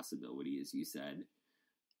real possibility, as you said.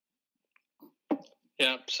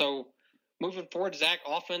 Yeah, so moving forward, Zach,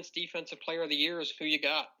 offense, defensive player of the year is who you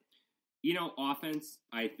got? Offense,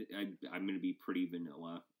 I'm going to be pretty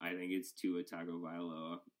vanilla. I think it's Tua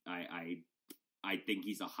Tagovailoa. I think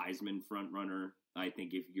he's a Heisman front runner. I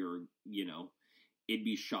think if you're, it'd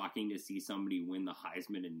be shocking to see somebody win the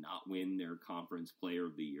Heisman and not win their Conference Player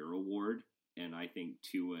of the Year award. And I think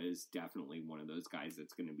Tua is definitely one of those guys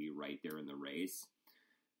that's going to be right there in the race.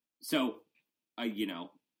 So,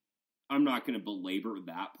 I'm not going to belabor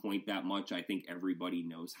that point that much. I think everybody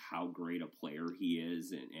knows how great a player he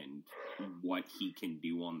is and what he can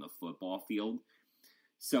do on the football field.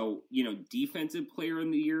 So, defensive player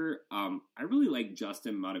in the year, I really like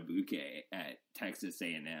Justin Madubuike at Texas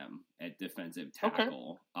A&M at defensive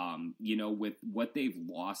tackle. Okay. With what they've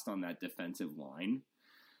lost on that defensive line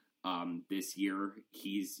this year,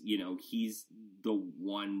 he's the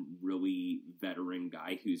one really veteran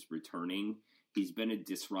guy who's returning. He's been a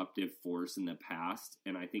disruptive force in the past,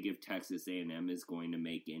 and I think if Texas A&M is going to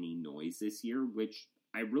make any noise this year, which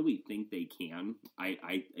I really think they can,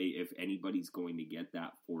 if anybody's going to get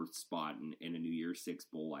that 4th spot in a New Year's Six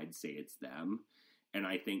bowl, I'd say it's them. And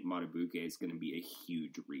I think Madubuike is going to be a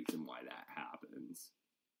huge reason why that happens.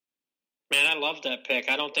 Man, I love that pick.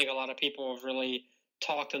 I don't think a lot of people have really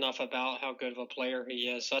talked enough about how good of a player he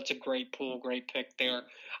is. So that's a great pool, great pick there.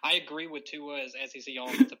 I agree with Tua as SEC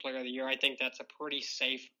Offensive Player of the Year. I think that's a pretty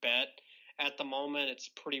safe bet at the moment. It's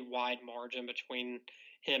pretty wide margin between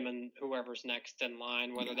him and whoever's next in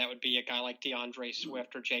line, whether that would be a guy like DeAndre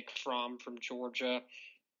Swift or Jake Fromm from Georgia,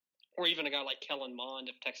 or even a guy like Kellen Mond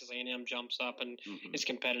if Texas A&M jumps up and is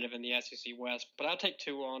competitive in the SEC West. But I'll take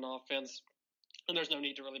Tua on offense, and there's no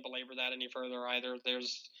need to really belabor that any further either.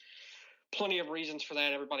 There's plenty of reasons for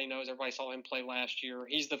that. Everybody knows. Everybody saw him play last year.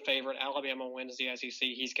 He's the favorite. Alabama wins the SEC.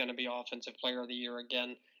 He's going to be Offensive Player of the Year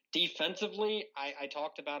again. Defensively, I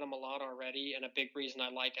talked about him a lot already, and a big reason I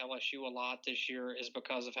like LSU a lot this year is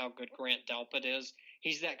because of how good Grant Delpit is.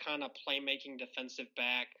 He's that kind of playmaking defensive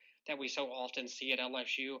back that we so often see at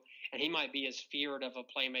LSU, and he might be as feared of a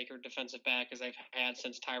playmaker defensive back as they've had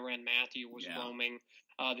since Tyrann Mathieu was roaming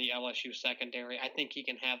the LSU secondary. I think he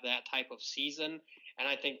can have that type of season, and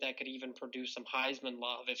I think that could even produce some Heisman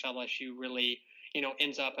love if LSU really,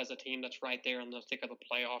 ends up as a team that's right there in the thick of the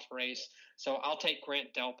playoff race. So I'll take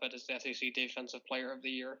Grant Delpit as the SEC Defensive Player of the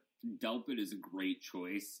Year. Delpit is a great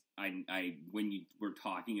choice. I when you were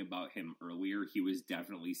talking about him earlier, he was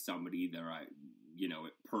definitely somebody that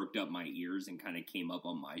it perked up my ears and kind of came up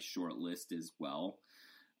on my short list as well.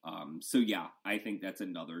 So yeah, I think that's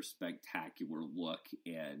another spectacular look,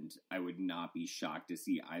 and I would not be shocked to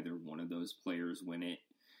see either one of those players win it.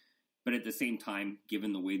 But at the same time,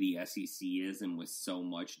 given the way the SEC is and with so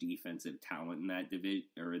much defensive talent in that division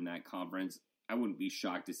or in that conference, I wouldn't be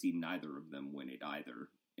shocked to see neither of them win it either.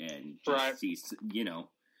 And just see,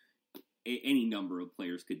 any number of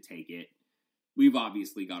players could take it. We've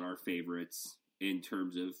obviously got our favorites in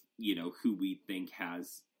terms of, who we think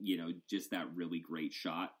has, just that really great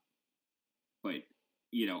shot. But,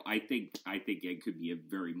 I think it could be a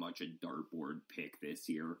very much a dartboard pick this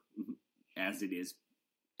year, as it is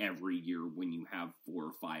every year when you have 4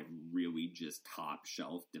 or 5 really just top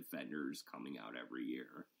shelf defenders coming out every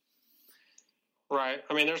year. Right.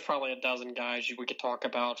 I mean, there's probably a dozen guys we could talk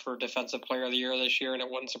about for Defensive Player of the Year this year, and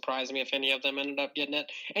it wouldn't surprise me if any of them ended up getting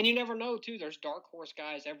it. And you never know, too. There's dark horse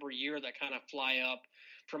guys every year that kind of fly up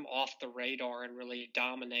from off the radar and really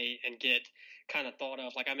dominate and get kind of thought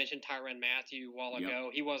of. Like I mentioned Tyrann Mathieu a while ago.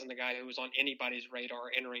 He wasn't the guy who was on anybody's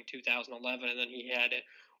radar entering 2011, and then he had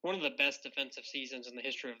one of the best defensive seasons in the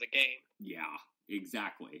history of the game. Yeah,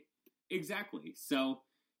 exactly. So,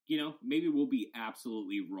 maybe we'll be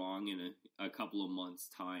absolutely wrong in a couple of months'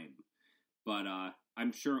 time. But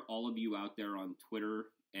I'm sure all of you out there on Twitter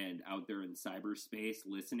and out there in cyberspace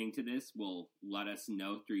listening to this will let us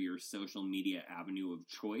know through your social media avenue of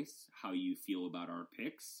choice how you feel about our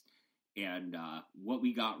picks and what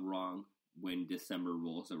we got wrong when December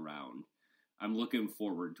rolls around. I'm looking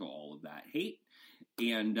forward to all of that hate.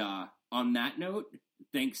 And on that note,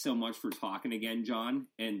 thanks so much for talking again, John.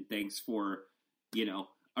 And thanks for,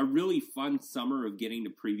 a really fun summer of getting to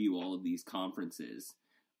preview all of these conferences.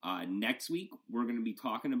 Next week, we're going to be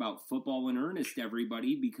talking about football in earnest,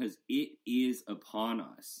 everybody, because it is upon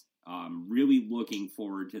us. Really looking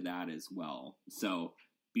forward to that as well. So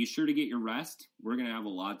be sure to get your rest. We're going to have a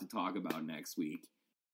lot to talk about next week.